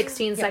each It just-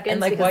 16 yeah, seconds and,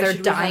 like, because why they're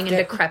should we have dying and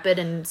to- decrepit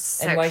and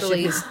And why should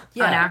sexually his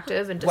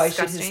inactive and why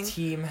should disgusting. his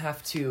team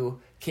have to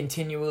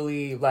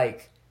continually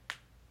like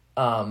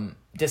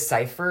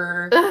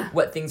decipher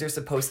what things are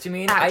supposed to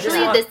mean? Actually, I just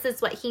want, this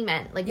is what he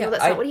meant. Like, yeah, no,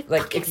 that's I- not what he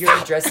like fucking if you're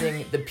said.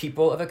 addressing the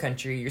people of a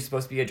country, you're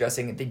supposed to be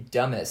addressing the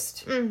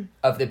dumbest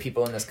of the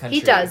people in this country.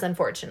 He does,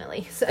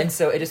 unfortunately. So And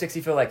so it just makes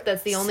you feel like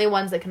that's the only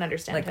ones that can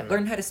understand like him.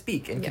 learn how to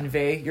speak and Yeah.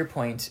 convey your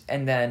point,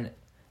 and then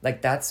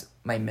like that's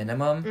my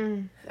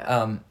minimum.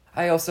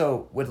 I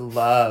also would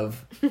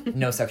love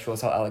no sexual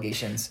assault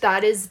allegations.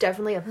 That is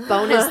definitely a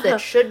bonus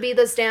that should be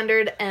the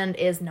standard and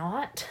is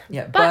not.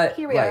 Yeah, But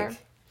here we like, are.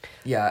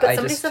 Yeah, But I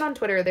somebody just said on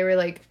Twitter, they were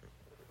like,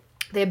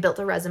 they had built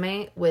a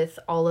resume with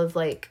all of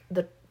like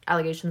the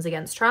allegations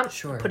against Trump,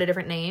 Sure. put a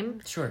different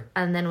name, sure.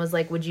 and then was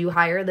like, would you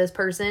hire this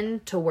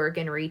person to work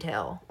in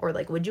retail? Or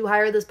like, would you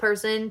hire this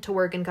person to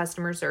work in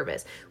customer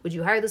service? Would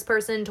you hire this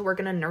person to work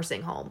in a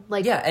nursing home?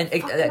 Like, Yeah, and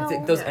fuck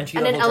no. those entry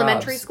And level in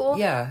elementary jobs. school,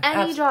 Yeah,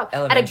 any job at a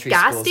elementary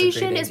gas school's a great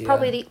station is idea.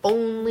 probably the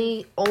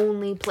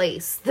only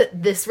place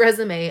that this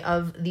resume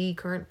of the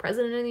current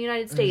president of the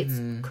United States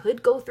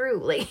could go through.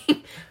 Like,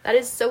 that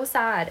is so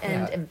sad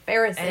and Yeah.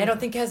 embarrassing. And I don't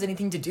think it has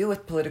anything to do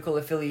with political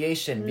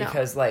affiliation No.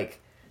 because, like,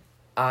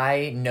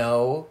 I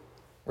know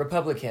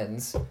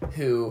Republicans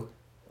who,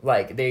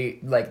 like,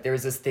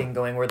 there's this thing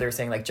going where they're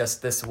saying, like,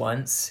 just this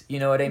once, you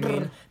know what I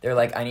mean? They're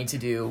like, I need to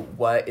do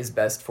what is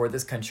best for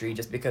this country.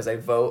 Just because I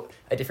vote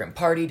a different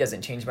party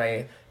doesn't change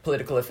my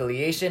political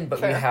affiliation, but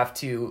we Fair. have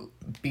to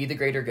be the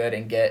greater good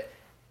and get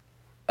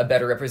a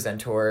better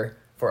representator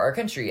for our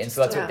country. And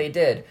so that's Yeah. what they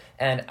did.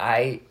 And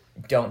I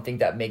don't think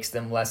that makes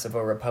them less of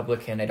a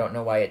Republican. I don't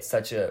know why it's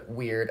such a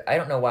weird... I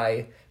don't know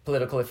why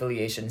political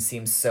affiliation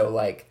seems so,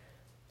 like,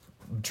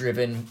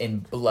 driven in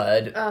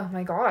blood. Oh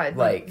my god.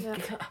 Like, Yeah.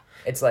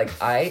 it's like,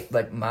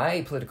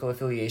 my political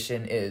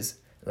affiliation is,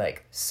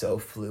 like, so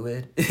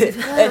fluid.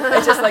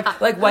 It's just like,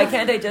 why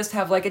can't I just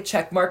have, like, a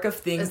check mark of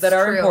things It's that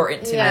are true.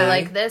 important to me? I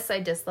like this, I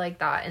dislike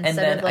that. Instead And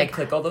then of like, I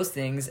click all those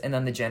things, and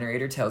then the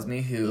generator tells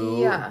me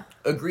who Yeah.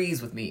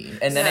 agrees with me.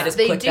 And then I Yeah, just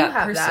they click do that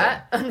have person.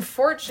 that.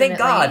 Unfortunately, Thank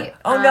God.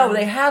 Oh no,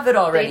 they have it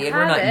already, they and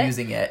we're have not it.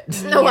 using it.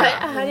 No,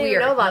 I didn't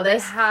weird. know about No,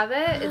 this. They have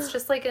it. It's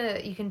just like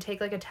you can take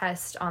like a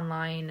test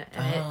online,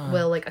 and it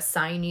will like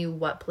assign you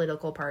what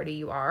political party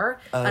you are.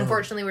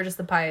 Unfortunately, we're just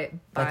the Like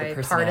a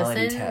personality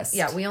bipartisan. test.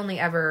 Yeah, we only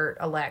ever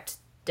elect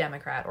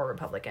Democrat or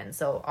Republican,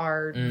 so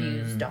our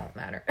views don't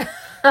matter.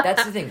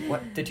 That's the thing.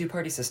 What the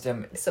two-party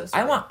system? So I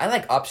stupid.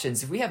 like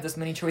options. If we have this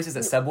many choices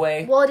at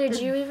Subway, Well, did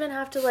you even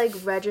have to like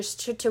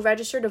register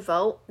to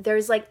vote?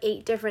 There's like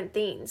 8 different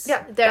things.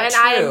 Yeah, there, and that's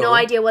I had true. no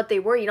idea what they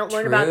were. You don't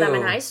learn about them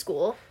in True. high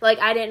school. Like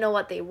I didn't know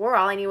what they were.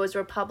 All I knew was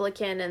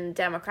Republican and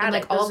Democratic.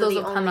 And like all are those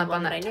the will come only up one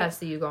on that I knew. test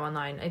that you go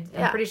online. I'm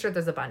Yeah. pretty sure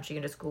there's a bunch. You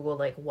can just Google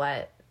like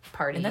what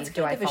party and that's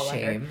do I kind of a fall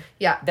under. shame.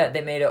 Yeah. That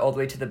they made it all the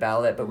way to the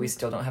ballot, but we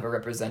still don't have a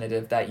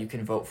representative that you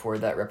can vote for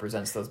that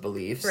represents those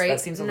beliefs. Right?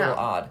 That seems a little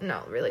odd.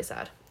 No, really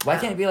sad. Why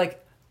can't it be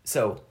like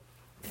so?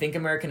 Think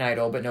American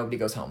Idol, but nobody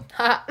goes home.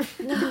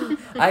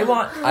 I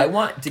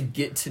want to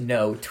get to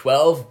know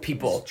 12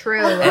 people.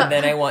 True. And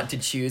then I want to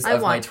choose I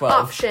of my want 12.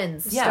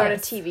 options. Yeah. Start a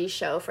TV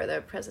show for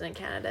the president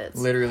candidates.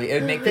 Literally, it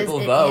would make This-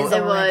 people it vote. is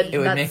already- It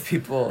would that's- make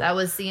people. That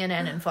was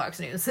CNN and Fox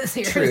News this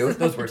year. True,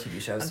 those were TV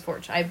shows.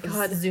 Unfortunately, I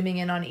was zooming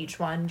in on each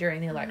one during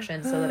the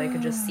election so that I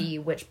could just see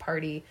which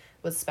party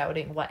was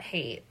spouting what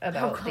hate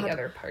about the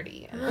other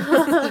party. And it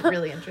was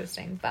really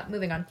interesting. But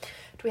moving on.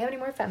 Do we have any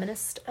more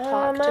feminist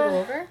talk to go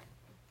over?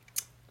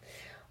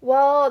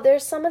 Well,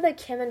 there's some of the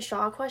Kim and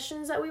Shaw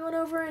questions that we went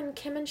over, and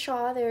Kim and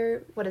Shaw,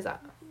 What is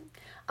that?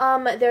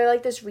 they're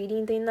like this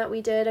reading thing that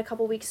we did a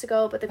couple weeks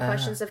ago, but the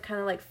questions have kind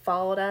of like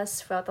followed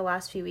us throughout the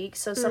last few weeks.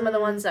 So some of the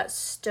ones that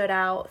stood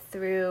out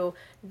through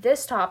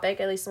this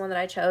topic, at least the one that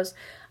I chose.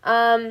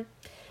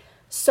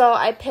 So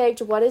I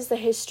picked, what is the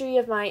history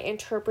of my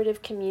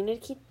interpretive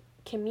community?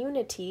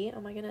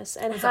 Oh my goodness.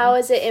 And how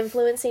is it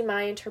influencing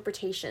my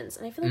interpretations?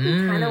 And I feel like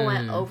we kind of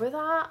went over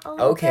that a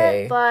little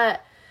Okay. bit,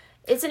 but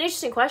it's an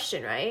interesting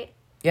question, right?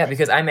 Yeah,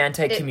 because I'm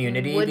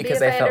anti-community would be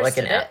because if I I felt like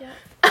an... understood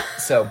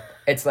So,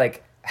 it's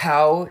like,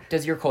 how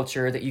does your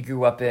culture that you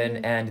grew up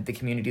in and the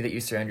community that you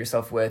surround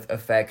yourself with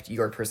affect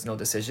your personal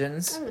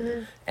decisions?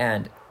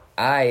 And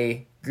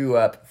I grew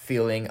up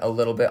feeling a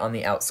little bit on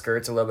the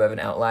outskirts, a little bit of an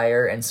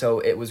outlier, and so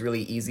it was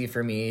really easy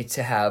for me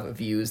to have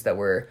views that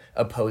were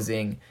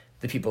opposing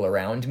the people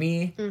around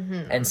me.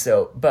 And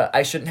so, but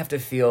I shouldn't have to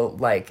feel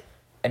like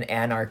an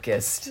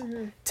anarchist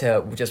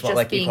to just want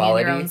like being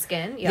equality. in your own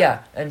skin?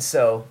 Yeah. And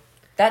so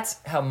that's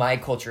how my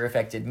culture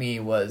affected me,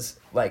 was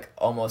like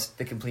almost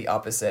the complete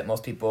opposite.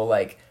 Most people,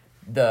 like,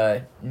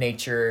 the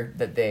nature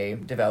that they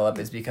develop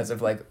is because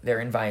of like their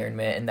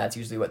environment, and that's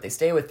usually what they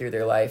stay with through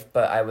their life.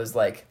 But I was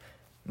like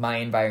my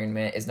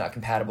environment is not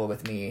compatible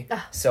with me,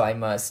 so I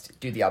must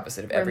do the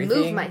opposite of everything.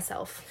 Remove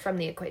myself from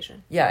the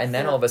equation. Yeah, and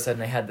then all of a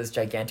sudden I had this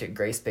gigantic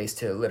gray space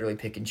to literally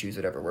pick and choose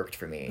whatever worked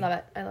for me. Love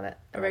it. I love it.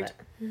 I love it.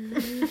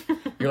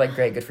 You're like,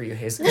 great, good for you,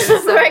 Hazel.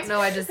 No,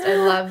 I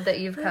love that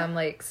you've come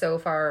like so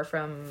far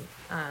from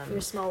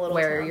Your small little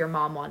where town. your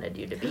mom wanted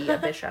you to be a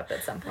bishop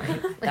at some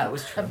point. Like, That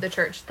was true. of the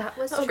church. That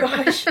was Oh true.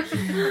 gosh.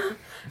 And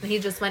he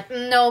just went,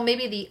 no,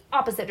 maybe the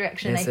opposite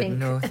direction, I said, think.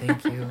 no,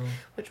 thank you.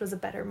 Which was a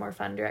better, more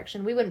fun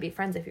direction. We wouldn't be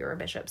friends if you were a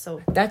bishop,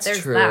 so That's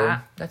there's true.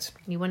 that. That's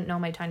You wouldn't know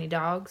my tiny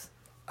dogs.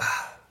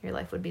 Your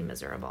life would be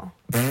miserable.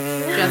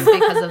 Just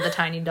because of the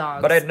tiny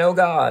dogs. but I'd know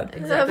God.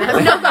 Exactly.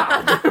 I have no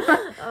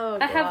God. Oh,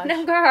 I have gosh.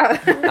 no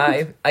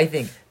God. I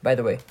think, by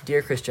the way,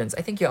 dear Christians,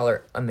 I think y'all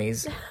are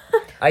amazing.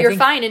 You're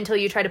fine until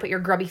you try to put your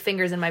grubby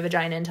fingers in my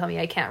vagina and tell me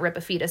I can't rip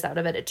a fetus out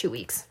of it at 2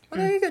 weeks. Well,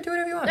 there you go. Do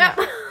whatever you want. Yeah.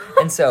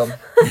 And so,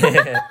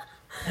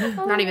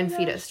 Not even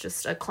fetus,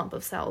 just a clump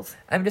of cells.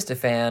 I'm just a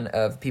fan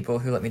of people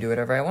who let me do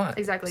whatever I want.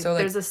 Exactly. So, like,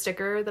 There's a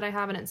sticker that I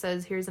have and it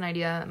says, here's an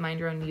idea, mind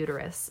your own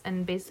uterus.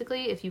 And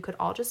basically, if you could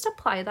all just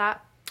apply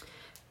that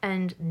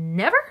and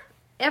never,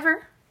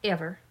 ever,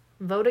 ever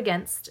vote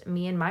against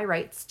me and my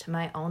rights to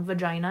my own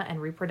vagina and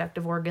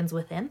reproductive organs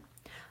within,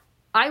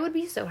 I would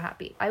be so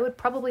happy. I would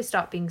probably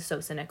stop being so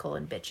cynical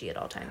and bitchy at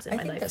all times in I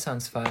my think life. that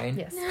sounds fine.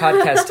 Yes.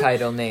 Podcast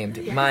title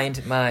named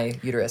Mind My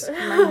Uterus.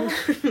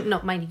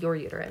 No, mind your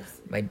uterus.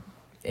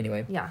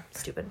 Anyway. Yeah,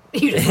 stupid.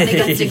 You just went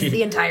against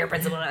the entire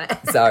principle of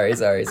it.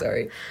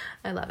 Sorry.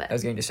 I love it. I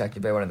was getting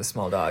distracted by one of the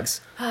small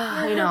dogs.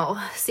 I know.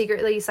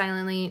 Secretly,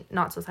 silently,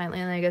 not so silently,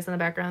 I guess in the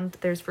background,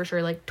 there's for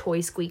sure like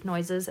toy squeak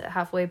noises at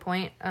halfway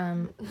point.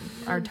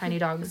 Our tiny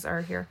dogs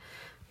are here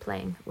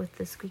playing with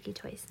the squeaky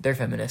toys. They're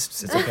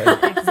feminists. It's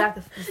okay.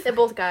 Exactly. They're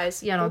both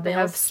guys. You know, Both they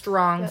have boys.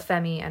 strong Yep.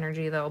 femmy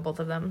energy though, both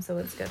of them, so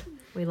it's good.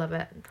 We love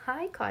it.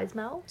 Hi,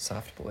 Cosmo.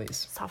 Soft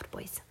boys. Soft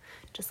boys.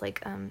 Just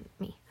like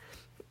me.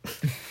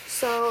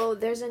 So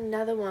there's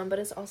another one, but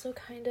it's also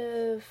kind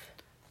of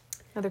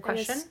Another I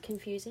guess, question?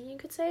 confusing, you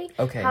could say.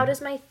 Okay. How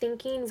does my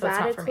thinking So it's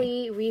not for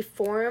radically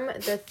reform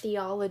the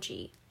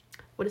theology?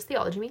 What does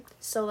theology mean?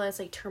 So that's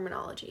like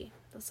terminology.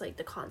 That's like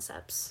the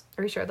concepts.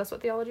 Are you sure that's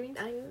what theology means?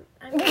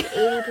 I'm like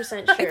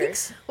 80%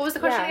 sure. What was the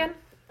question Yeah. again?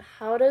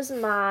 How does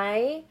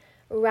my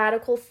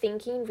radical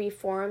thinking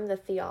reform the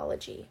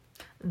theology?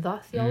 The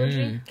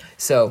theology?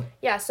 So,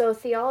 Yeah, so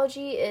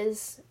theology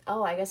is,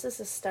 I guess it's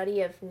a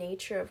study of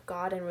nature of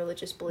God and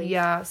religious belief.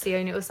 Yeah, see,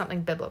 I knew it was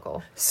something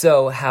biblical.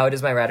 how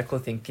does my radical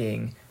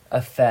thinking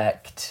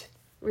affect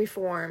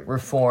Reform.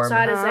 reform? So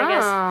how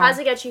Ah. does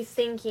it get you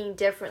thinking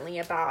differently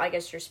about, I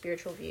guess, your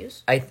spiritual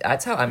views?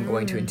 That's how I'm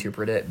going to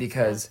interpret it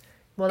because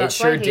Well, it that's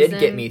sure why did Hazen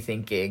get me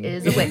thinking.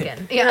 Is a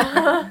Wiccan.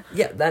 Yeah.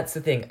 Yeah, that's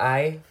the thing.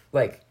 I,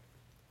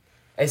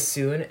 as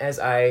soon as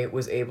I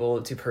was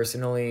able to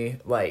personally,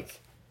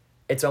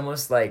 it's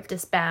almost like,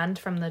 Disband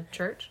from the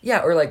church.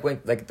 yeah, or when,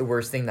 the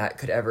worst thing that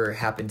could ever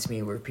happen to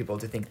me were people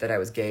to think that I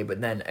was gay,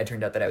 but then it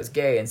turned out that I was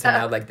gay, and so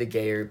now, the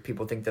gayer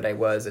people think that I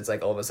was, it's,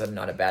 all of a sudden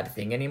not a bad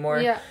thing anymore.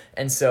 Yeah.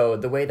 And so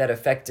the way that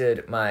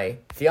affected my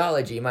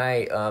theology,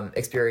 my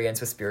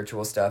experience with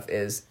spiritual stuff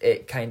is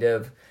it kind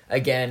of,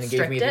 again,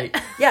 gave me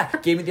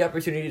the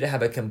opportunity to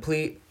have a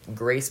complete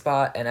gray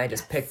spot, and I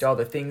just picked all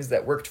the things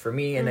that worked for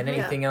me, and then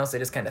anything else I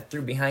just kind of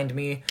threw behind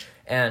me,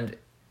 and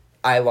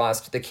I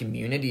lost the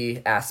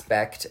community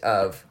aspect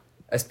of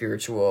a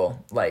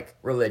spiritual,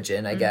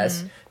 religion, I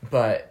guess,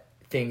 but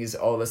things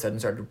all of a sudden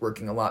started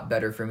working a lot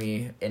better for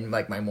me in,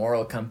 my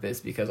moral compass,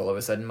 because all of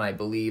a sudden my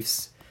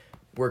beliefs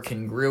were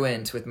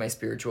congruent with my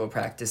spiritual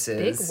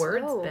practices. Big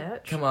words, Oh.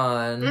 bitch. Come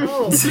on.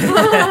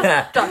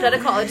 Dropped out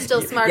of college,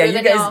 still smarter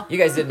Yeah, than y'all. you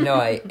guys didn't know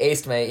I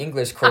aced my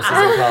English courses in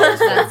college.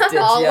 That's did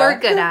all ya? we're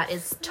good at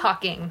is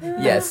talking.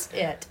 Yes.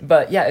 That's it.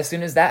 But yeah, as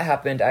soon as that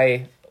happened,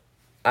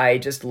 I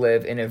just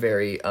live in a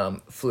very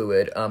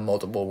fluid,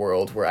 multiple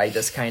world where I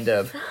just kind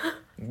of,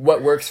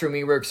 what works for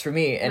me,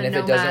 and A if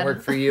it doesn't nomad.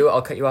 work for you,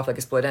 I'll cut you off like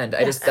a split end.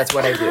 That's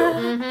what I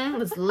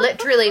do. It's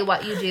literally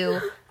what you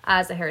do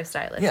as a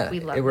hairstylist. Yeah, we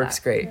love it works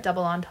that. great.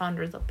 Double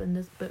entendres up in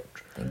this bitch.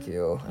 Thank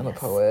you. I'm a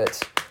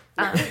poet.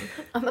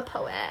 I'm a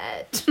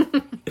poet. Oh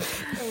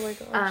my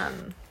gosh.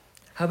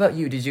 How about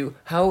you?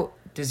 How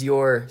does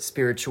your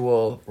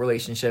spiritual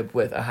relationship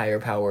with a higher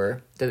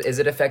power, was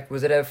it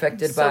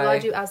affected So by?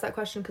 glad you asked that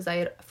question because I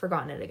had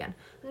forgotten it again.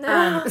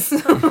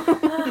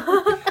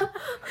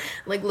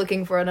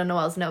 Looking for it on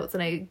Noelle's notes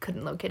and I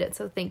couldn't locate it.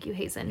 So thank you,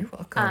 Hazen. You're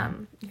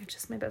welcome. You're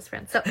just my best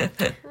friend. So,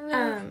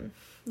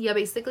 yeah,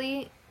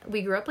 basically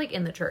we grew up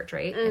in the church,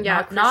 right? And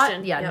yeah, not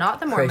Christian. not Yep. not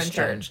the Mormon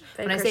Christian. church.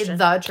 Very When I say Christian.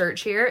 the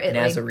church here, it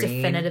Nazarene?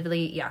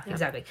 definitively,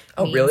 exactly.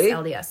 Oh, means really?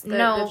 LDS. The-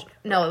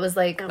 no, it was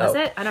was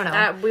it? I don't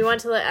know. We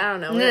went to I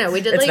don't know. No, we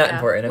did It's not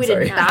important, I'm we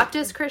sorry. did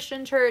Baptist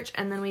Christian church,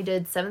 and then we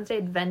did Seventh-day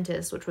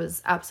Adventist, which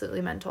was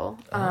absolutely mental.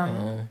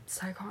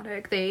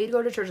 Psychotic. They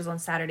go to churches on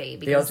Saturday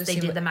because also they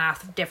seem did like- the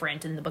math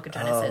different in the Book of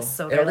Genesis.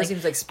 So it they're always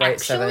seems like Sprite,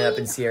 7-Up, actually-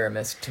 and Sierra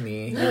Mist to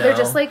me. No, they're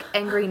just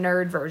angry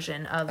nerd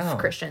version of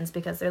Christians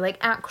because they're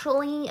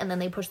actually, and then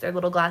they put push their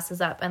little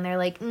glasses up and they're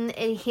like, and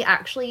he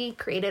actually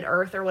created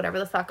Earth or whatever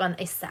the fuck on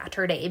a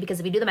Saturday, because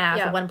if you do the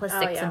math, 1 plus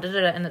 6 and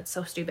and it's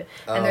so stupid.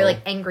 And they're like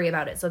angry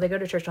about it. So they go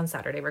to church on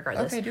Saturday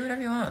regardless. Okay, do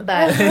whatever you want.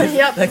 But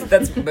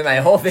that's been my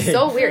whole thing.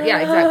 So weird. Yeah,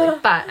 exactly.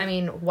 But I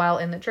mean, while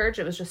in the church,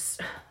 it was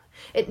just,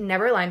 it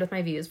never aligned with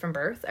my views from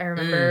birth. I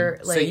remember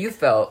so you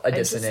felt a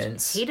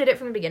dissonance. I hated it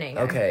from the beginning.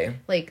 Okay.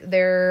 Like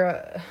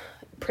their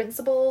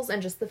principles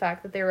and just the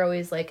fact that they were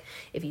always like,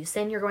 if you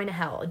sin, you're going to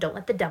hell. Don't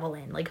let the devil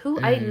in. Like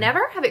I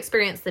never have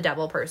experienced the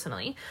devil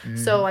personally.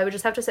 So I would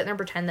just have to sit there and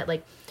pretend that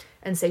like,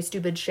 and say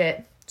stupid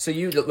shit. So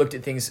you looked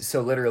at things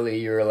so literally,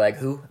 you were like,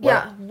 who? What?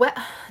 Yeah. What?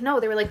 No,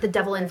 they were like, the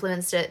devil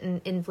influenced it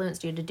and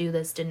influenced you to do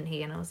this, didn't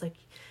he? And I was like,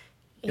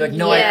 You're like,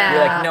 no,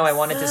 I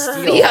wanted to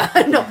steal. Yeah,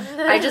 no.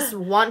 I just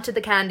wanted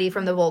the candy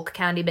from the Volk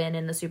candy bin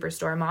in the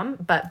superstore, Mom.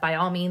 But by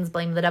all means,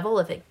 blame the devil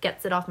if it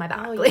gets it off my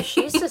back. Oh, Like,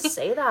 she used to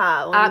say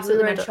that when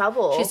absolutely we were in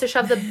trouble. She used to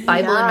shove the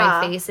Bible in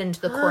my face into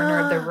the corner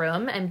of the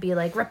room and be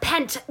like,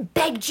 repent,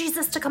 beg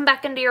Jesus to come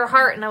back into your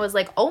heart. And I was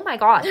like, oh my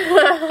God,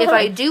 if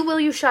I do, will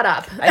you shut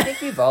up? I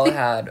think we've all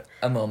had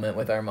a moment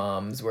with our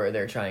moms where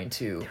they're trying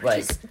to,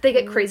 like, They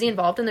get crazy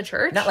involved in the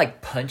church. not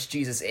like punch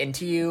Jesus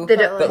into you, They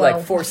but don't-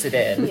 like force it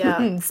in.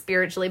 Yeah.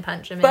 Spiritually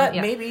punch him in. But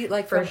Yeah. maybe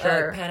like For from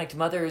sure. a panicked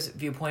mother's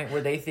viewpoint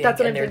where they think That's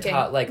what and I'm they're thinking.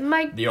 taught like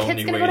My the kid's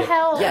only gonna way go to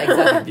hell. Yeah,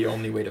 exactly. The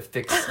only way to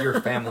fix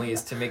your family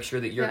is to make sure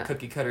that your Yeah.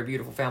 cookie cutter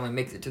beautiful family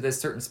makes it to this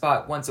certain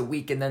spot once a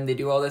week, and then they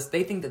do all this.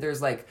 They think that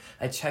there's like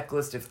a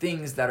checklist of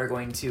things that are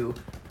going to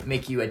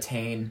make you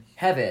attain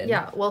heaven.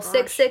 Yeah, well,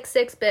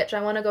 666, bitch,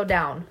 I want to go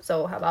down.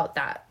 So how about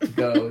that?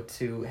 Go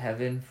to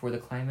heaven for the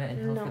climate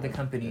and hell for the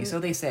company. So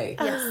they say.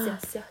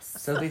 yes.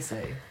 So they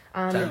say.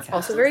 It's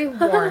also very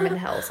warm in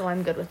hell, so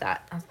I'm good with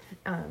that.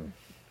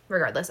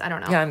 Regardless, I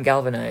don't know. Yeah, I'm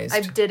galvanized. I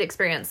did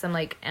experience some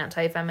like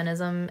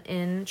anti-feminism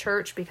in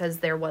church because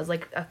there was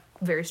like a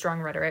very strong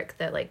rhetoric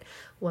that like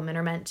women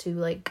are meant to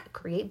like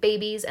create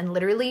babies, and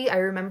literally I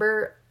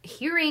remember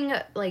hearing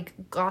like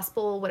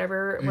gospel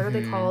whatever what are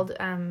they called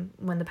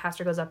when the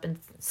pastor goes up and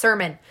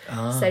sermon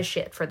says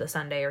shit for the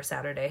Sunday or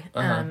Saturday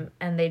and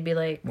they'd be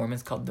like,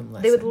 Mormons called them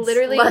lessons. they would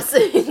literally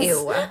Lessons.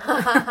 ew.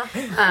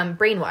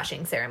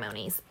 Brainwashing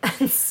ceremonies.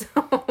 And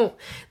so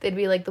they'd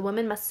be like, the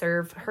woman must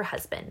serve her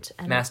husband.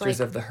 And it's Masters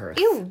like, of the hearth.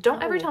 ew,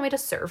 don't ever tell me to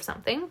serve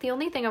something. The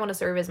only thing I want to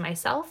serve is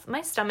myself,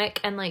 my stomach,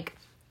 and like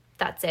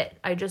that's it.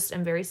 I just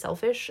am very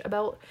selfish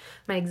about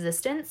my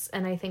existence,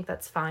 and I think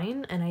that's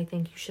fine, and I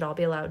think you should all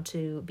be allowed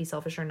to be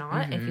selfish or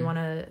not. If you want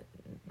to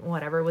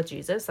whatever with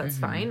Jesus, that's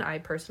fine. I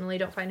personally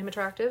don't find him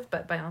attractive,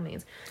 but by all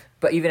means.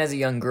 But even as a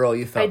young girl,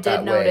 you felt I did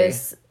that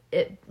notice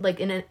it like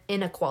an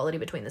inequality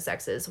between the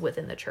sexes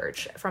within the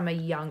church from a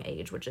young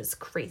age, which is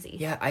crazy.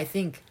 Yeah, I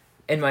think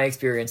in my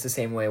experience the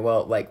same way.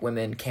 Well, like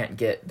women can't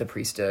get the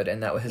priesthood,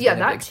 and that has Yeah,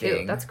 been a that big too.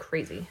 thing. That's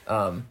crazy.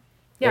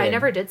 Yeah, I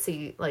never did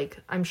see like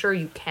I'm sure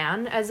you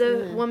can as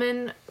a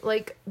woman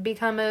like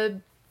become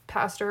a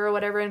pastor or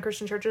whatever in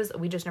Christian churches.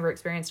 We just never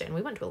experienced it, and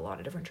we went to a lot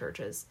of different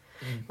churches,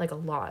 like a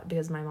lot,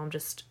 because my mom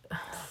just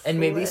And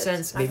maybe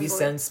Flipped.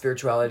 since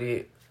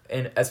spirituality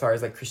and as far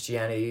as like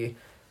Christianity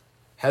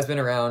has been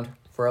around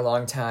for a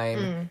long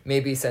time,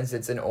 maybe since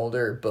it's an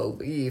older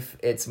belief,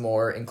 it's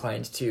more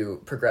inclined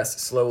to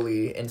progress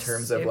slowly in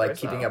terms of Super like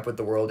keeping slow. up with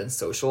the world in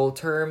social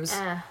terms.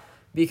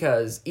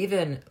 Because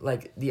even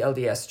like the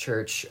LDS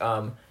church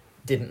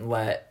didn't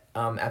let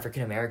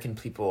African American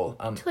people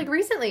like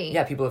recently.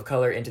 yeah, people of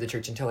color into the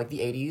church until like the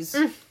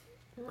 80s.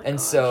 And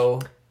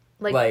so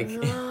like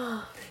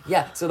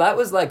yeah, so that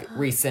was like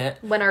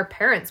recent. when our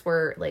parents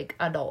were like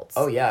adults.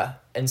 Oh yeah.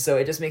 And so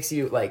it just makes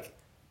you like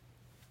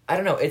I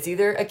don't know, it's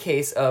either a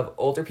case of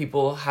older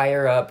people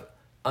higher up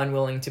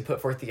unwilling to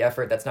put forth the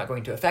effort that's not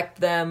going to affect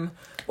them,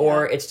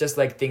 or it's just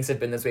like things have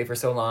been this way for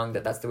so long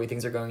that that's the way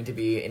things are going to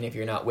be, and if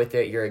you're not with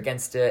it, you're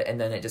against it,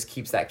 and then it just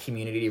keeps that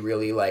community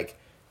really like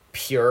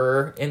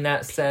pure in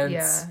that sense.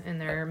 Yeah, in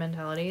their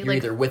mentality. You're like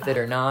either with it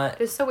or not.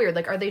 it's so weird.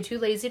 Like, are they too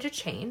lazy to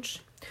change,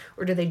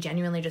 or do they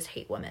genuinely just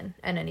hate women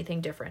and anything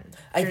different? Do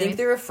I you know what think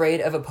they're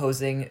afraid of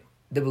opposing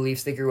the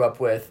beliefs they grew up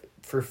with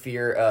for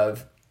fear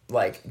of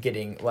like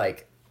getting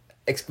like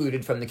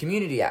excluded from the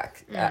community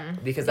act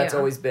because that's Yeah.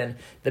 always been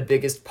the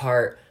biggest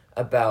part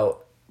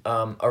about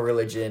a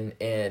religion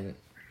in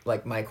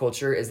like my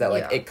culture is that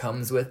like Yeah. it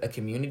comes with a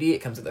community, it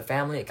comes with a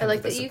family, it I comes like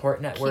with a that you support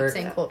keep network.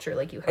 saying culture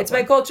like you have It's one.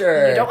 my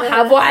culture. You don't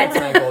have one. It's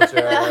my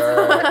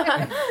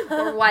culture.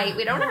 We're white.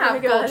 We don't have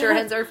culture,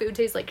 hence our food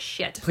tastes like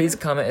shit. Please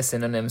comment a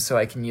synonym so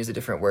I can use a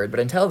different word. But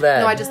until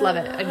then, No, I just love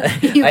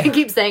it. You can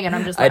keep saying it.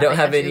 I'm just I don't laughing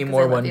have at you any 'cause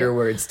more I love wonder you.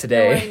 words No,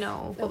 today. I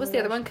know. What was the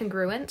other one?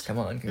 Congruent? Come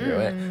on,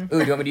 congruent. Ooh,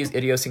 do you want me to use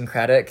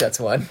idiosyncratic? That's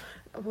one.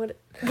 What?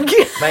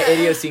 My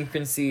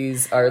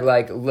idiosyncrasies are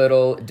like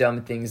little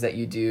dumb things that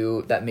you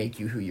do that make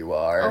you who you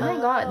are. Oh my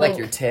god. Like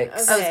your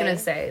ticks. Okay. I was gonna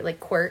say like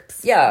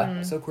quirks.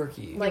 Yeah, so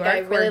quirky. Like You are I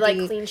really like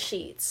quirky. clean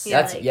sheets.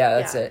 that's Like,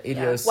 that's it.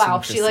 Idiosyncrasy.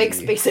 Wow, she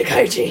likes basic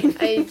hygiene.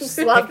 I just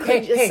love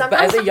Hey, clean. hey, but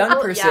sometimes as a young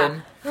people-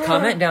 person,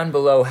 comment down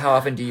below how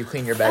often do you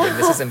clean your bedding.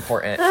 This is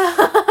important.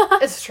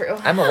 It's true.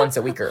 I'm a once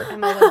a weeker.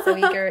 I'm a once a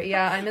weeker.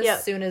 Yeah, I'm as Yep.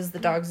 soon as the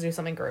dogs do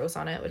something gross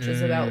on it, which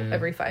is about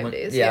every 5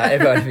 days. Yeah,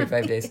 about every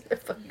 5 days. They're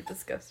fucking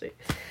disgusting.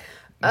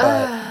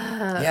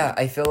 But yeah,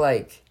 I feel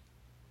like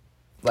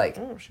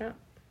Oh shit.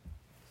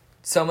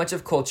 so much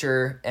of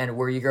culture and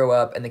where you grow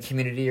up and the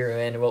community you're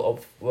in will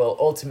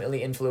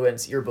ultimately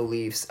influence your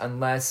beliefs,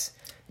 unless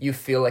you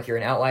feel like you're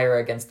an outlier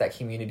against that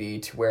community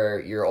to where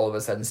you're all of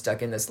a sudden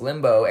stuck in this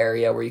limbo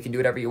area where you can do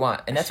whatever you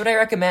want. And that's what I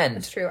recommend.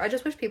 It's true. I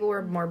just wish people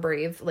were more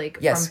brave, like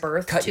Yes, from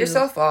birth. cut to,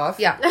 yourself off.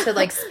 Yeah, to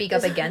like speak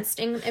up against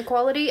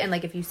inequality, and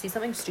like if you see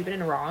something stupid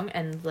and wrong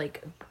and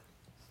like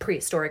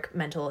prehistoric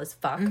mental as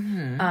fuck,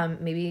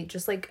 maybe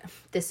just like,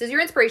 this is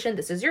your inspiration,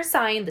 this is your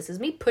sign, this is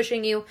me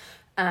pushing you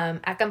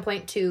at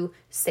gunpoint to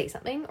say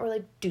something or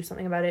like do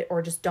something about it,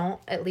 or just don't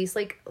at least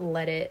like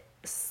let it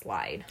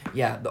slide.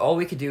 Yeah, all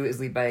we could do is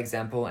lead by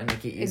example and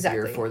make it easier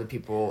Exactly. for the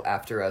people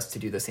after us to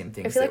do the same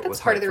things. I feel like that that's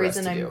was part of hard the for us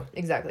reason to I'm do.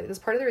 exactly. That's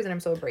part of the reason I'm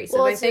so abrasive.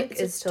 Well, I it's think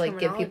it's is to like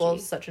give people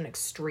terminology. such an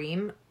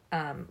extreme,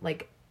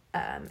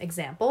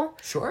 example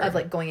Sure. of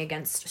like going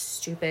against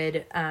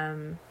stupid.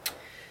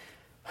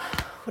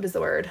 What is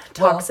the word?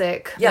 Well,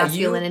 Toxic yeah,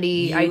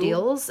 masculinity you-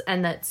 ideals,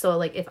 and that so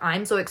like if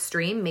I'm so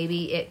extreme,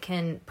 maybe it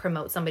can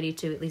promote somebody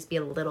to at least be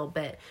a little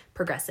bit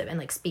progressive and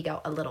like speak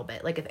out a little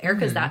bit. Like if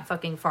Erica's Mm-hmm. that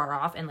fucking far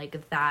off and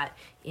like that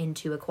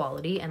into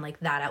equality and like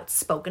that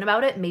outspoken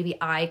about it, maybe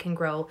I can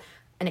grow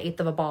an eighth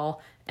of a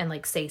ball and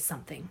like say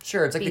something.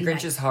 Sure, it's like Be the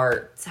Grinch's nice.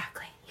 heart.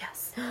 Exactly.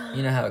 Yes.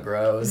 You know how it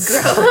grows.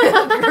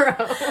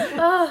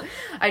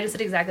 I just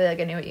did exactly like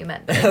I knew what you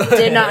meant. But I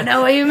did not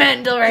know what you meant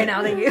until right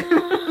now. Thank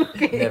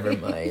you. Never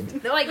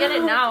mind. No, I get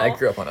it now. I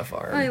grew up on a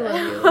farm. I love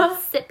you.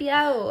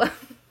 Scipio.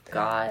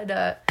 God.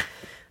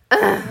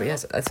 But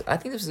yes, I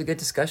think this was a good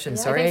discussion.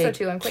 Yeah, Sorry, I think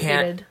so too. I'm quite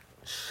can't- heated.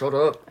 Shut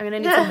up. I'm gonna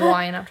need some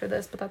wine after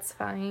this, but that's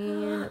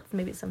fine.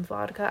 Maybe some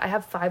vodka. I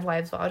have 5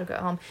 Wives vodka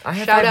at home. I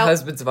have Shout 5 out.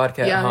 husbands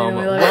vodka Yeah, at I home.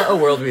 know, What a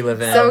world we live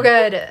in. So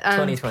good.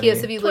 2020.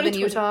 P.S. if you live in 2020.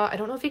 Utah, I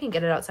don't know if you can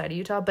get it outside of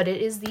Utah, but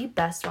it is the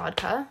best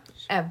vodka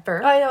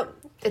ever. I know.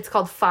 It's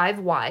called 5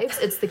 Wives.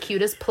 It's the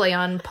cutest play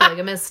on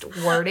polygamist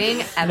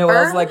wording ever.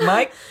 Noelle's like,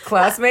 my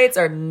classmates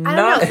are I not.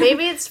 don't know.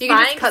 Maybe it's You can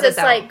just fine cut because this it's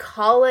out. like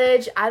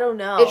college. I don't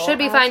know. It should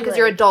be I have fine to, because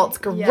you're like- adults.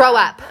 Grow Yeah.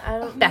 up, I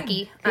don't.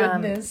 Becky.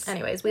 Goodness.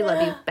 Anyways, we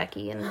love you,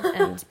 Becky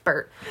and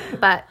Bert.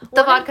 But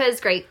the vodka is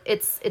great.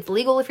 It's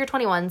legal if you're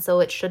 21, so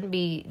it shouldn't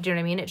be. Do you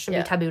know what I mean? It shouldn't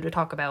Yeah. be taboo to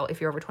talk about if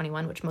you're over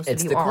 21, which most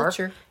It's of you the are.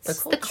 culture.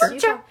 It's the culture.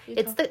 culture.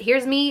 Utah. It's the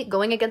here's me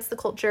going against the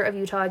culture of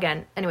Utah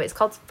again. Anyway, it's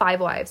called 5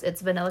 Wives.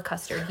 It's vanilla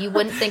custard. You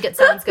wouldn't think it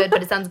sounds good,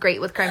 but it sounds great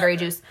with cranberry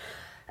juice.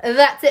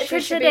 That's it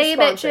for Should be today,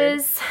 sponsored.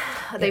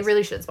 bitches. They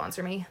really should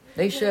sponsor me.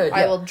 They should.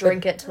 I yeah. will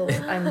drink it till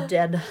I'm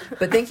dead.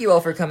 But thank you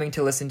all for coming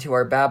to listen to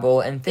our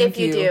babble, and thank If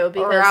you do,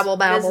 because Rabble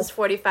babble. this is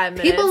 45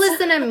 minutes. People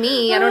listen to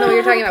me. I don't know what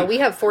you're talking about. We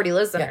have 40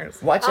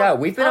 listeners. Watch out,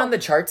 we've been on the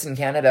charts in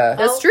Canada.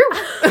 That's true.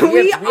 We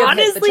We, have hit the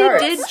honestly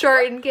charts. did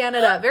chart in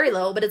Canada. Very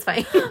low, but it's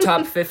fine.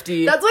 Top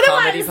 50 That's what it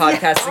comedy was.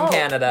 podcasts in Oh,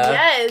 Canada.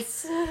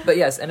 Yes. But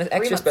yes, and an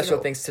extra months special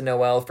ago. thanks to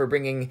Noelle for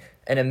bringing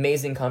an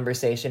amazing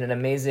conversation, an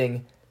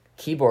amazing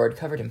keyboard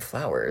covered in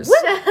flowers.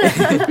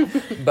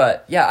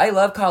 But yeah, I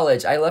love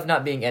college. I love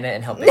not being in it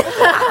and helping with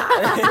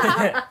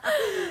it.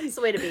 It's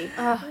the way to be.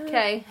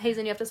 Okay,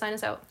 Hazen, you have to sign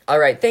us out. All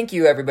right, thank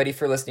you everybody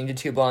for listening to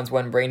Two Blondes,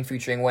 One Brain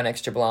featuring One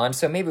Extra Blonde.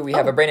 So maybe we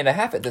have a brain and a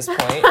half at this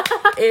point.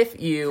 If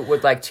you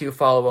would like to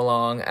follow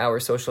along, our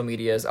social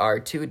medias are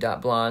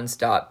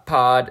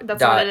two.blondes.pod.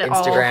 That's not it at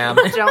Instagram.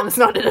 all. No, that's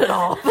not it at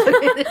all.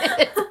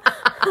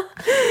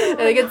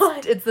 I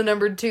think it's the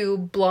number 2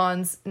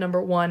 blondes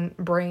number 1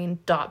 brain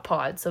dot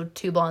pod. So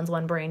 2 blondes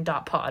 1 brain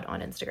dot pod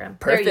on Instagram.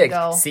 Perfect. There you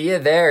go. See you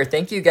there.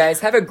 Thank you guys.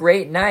 Have a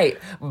great night.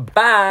 Bye.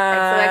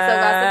 XOXO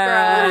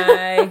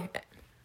Gossip Girl. Bye.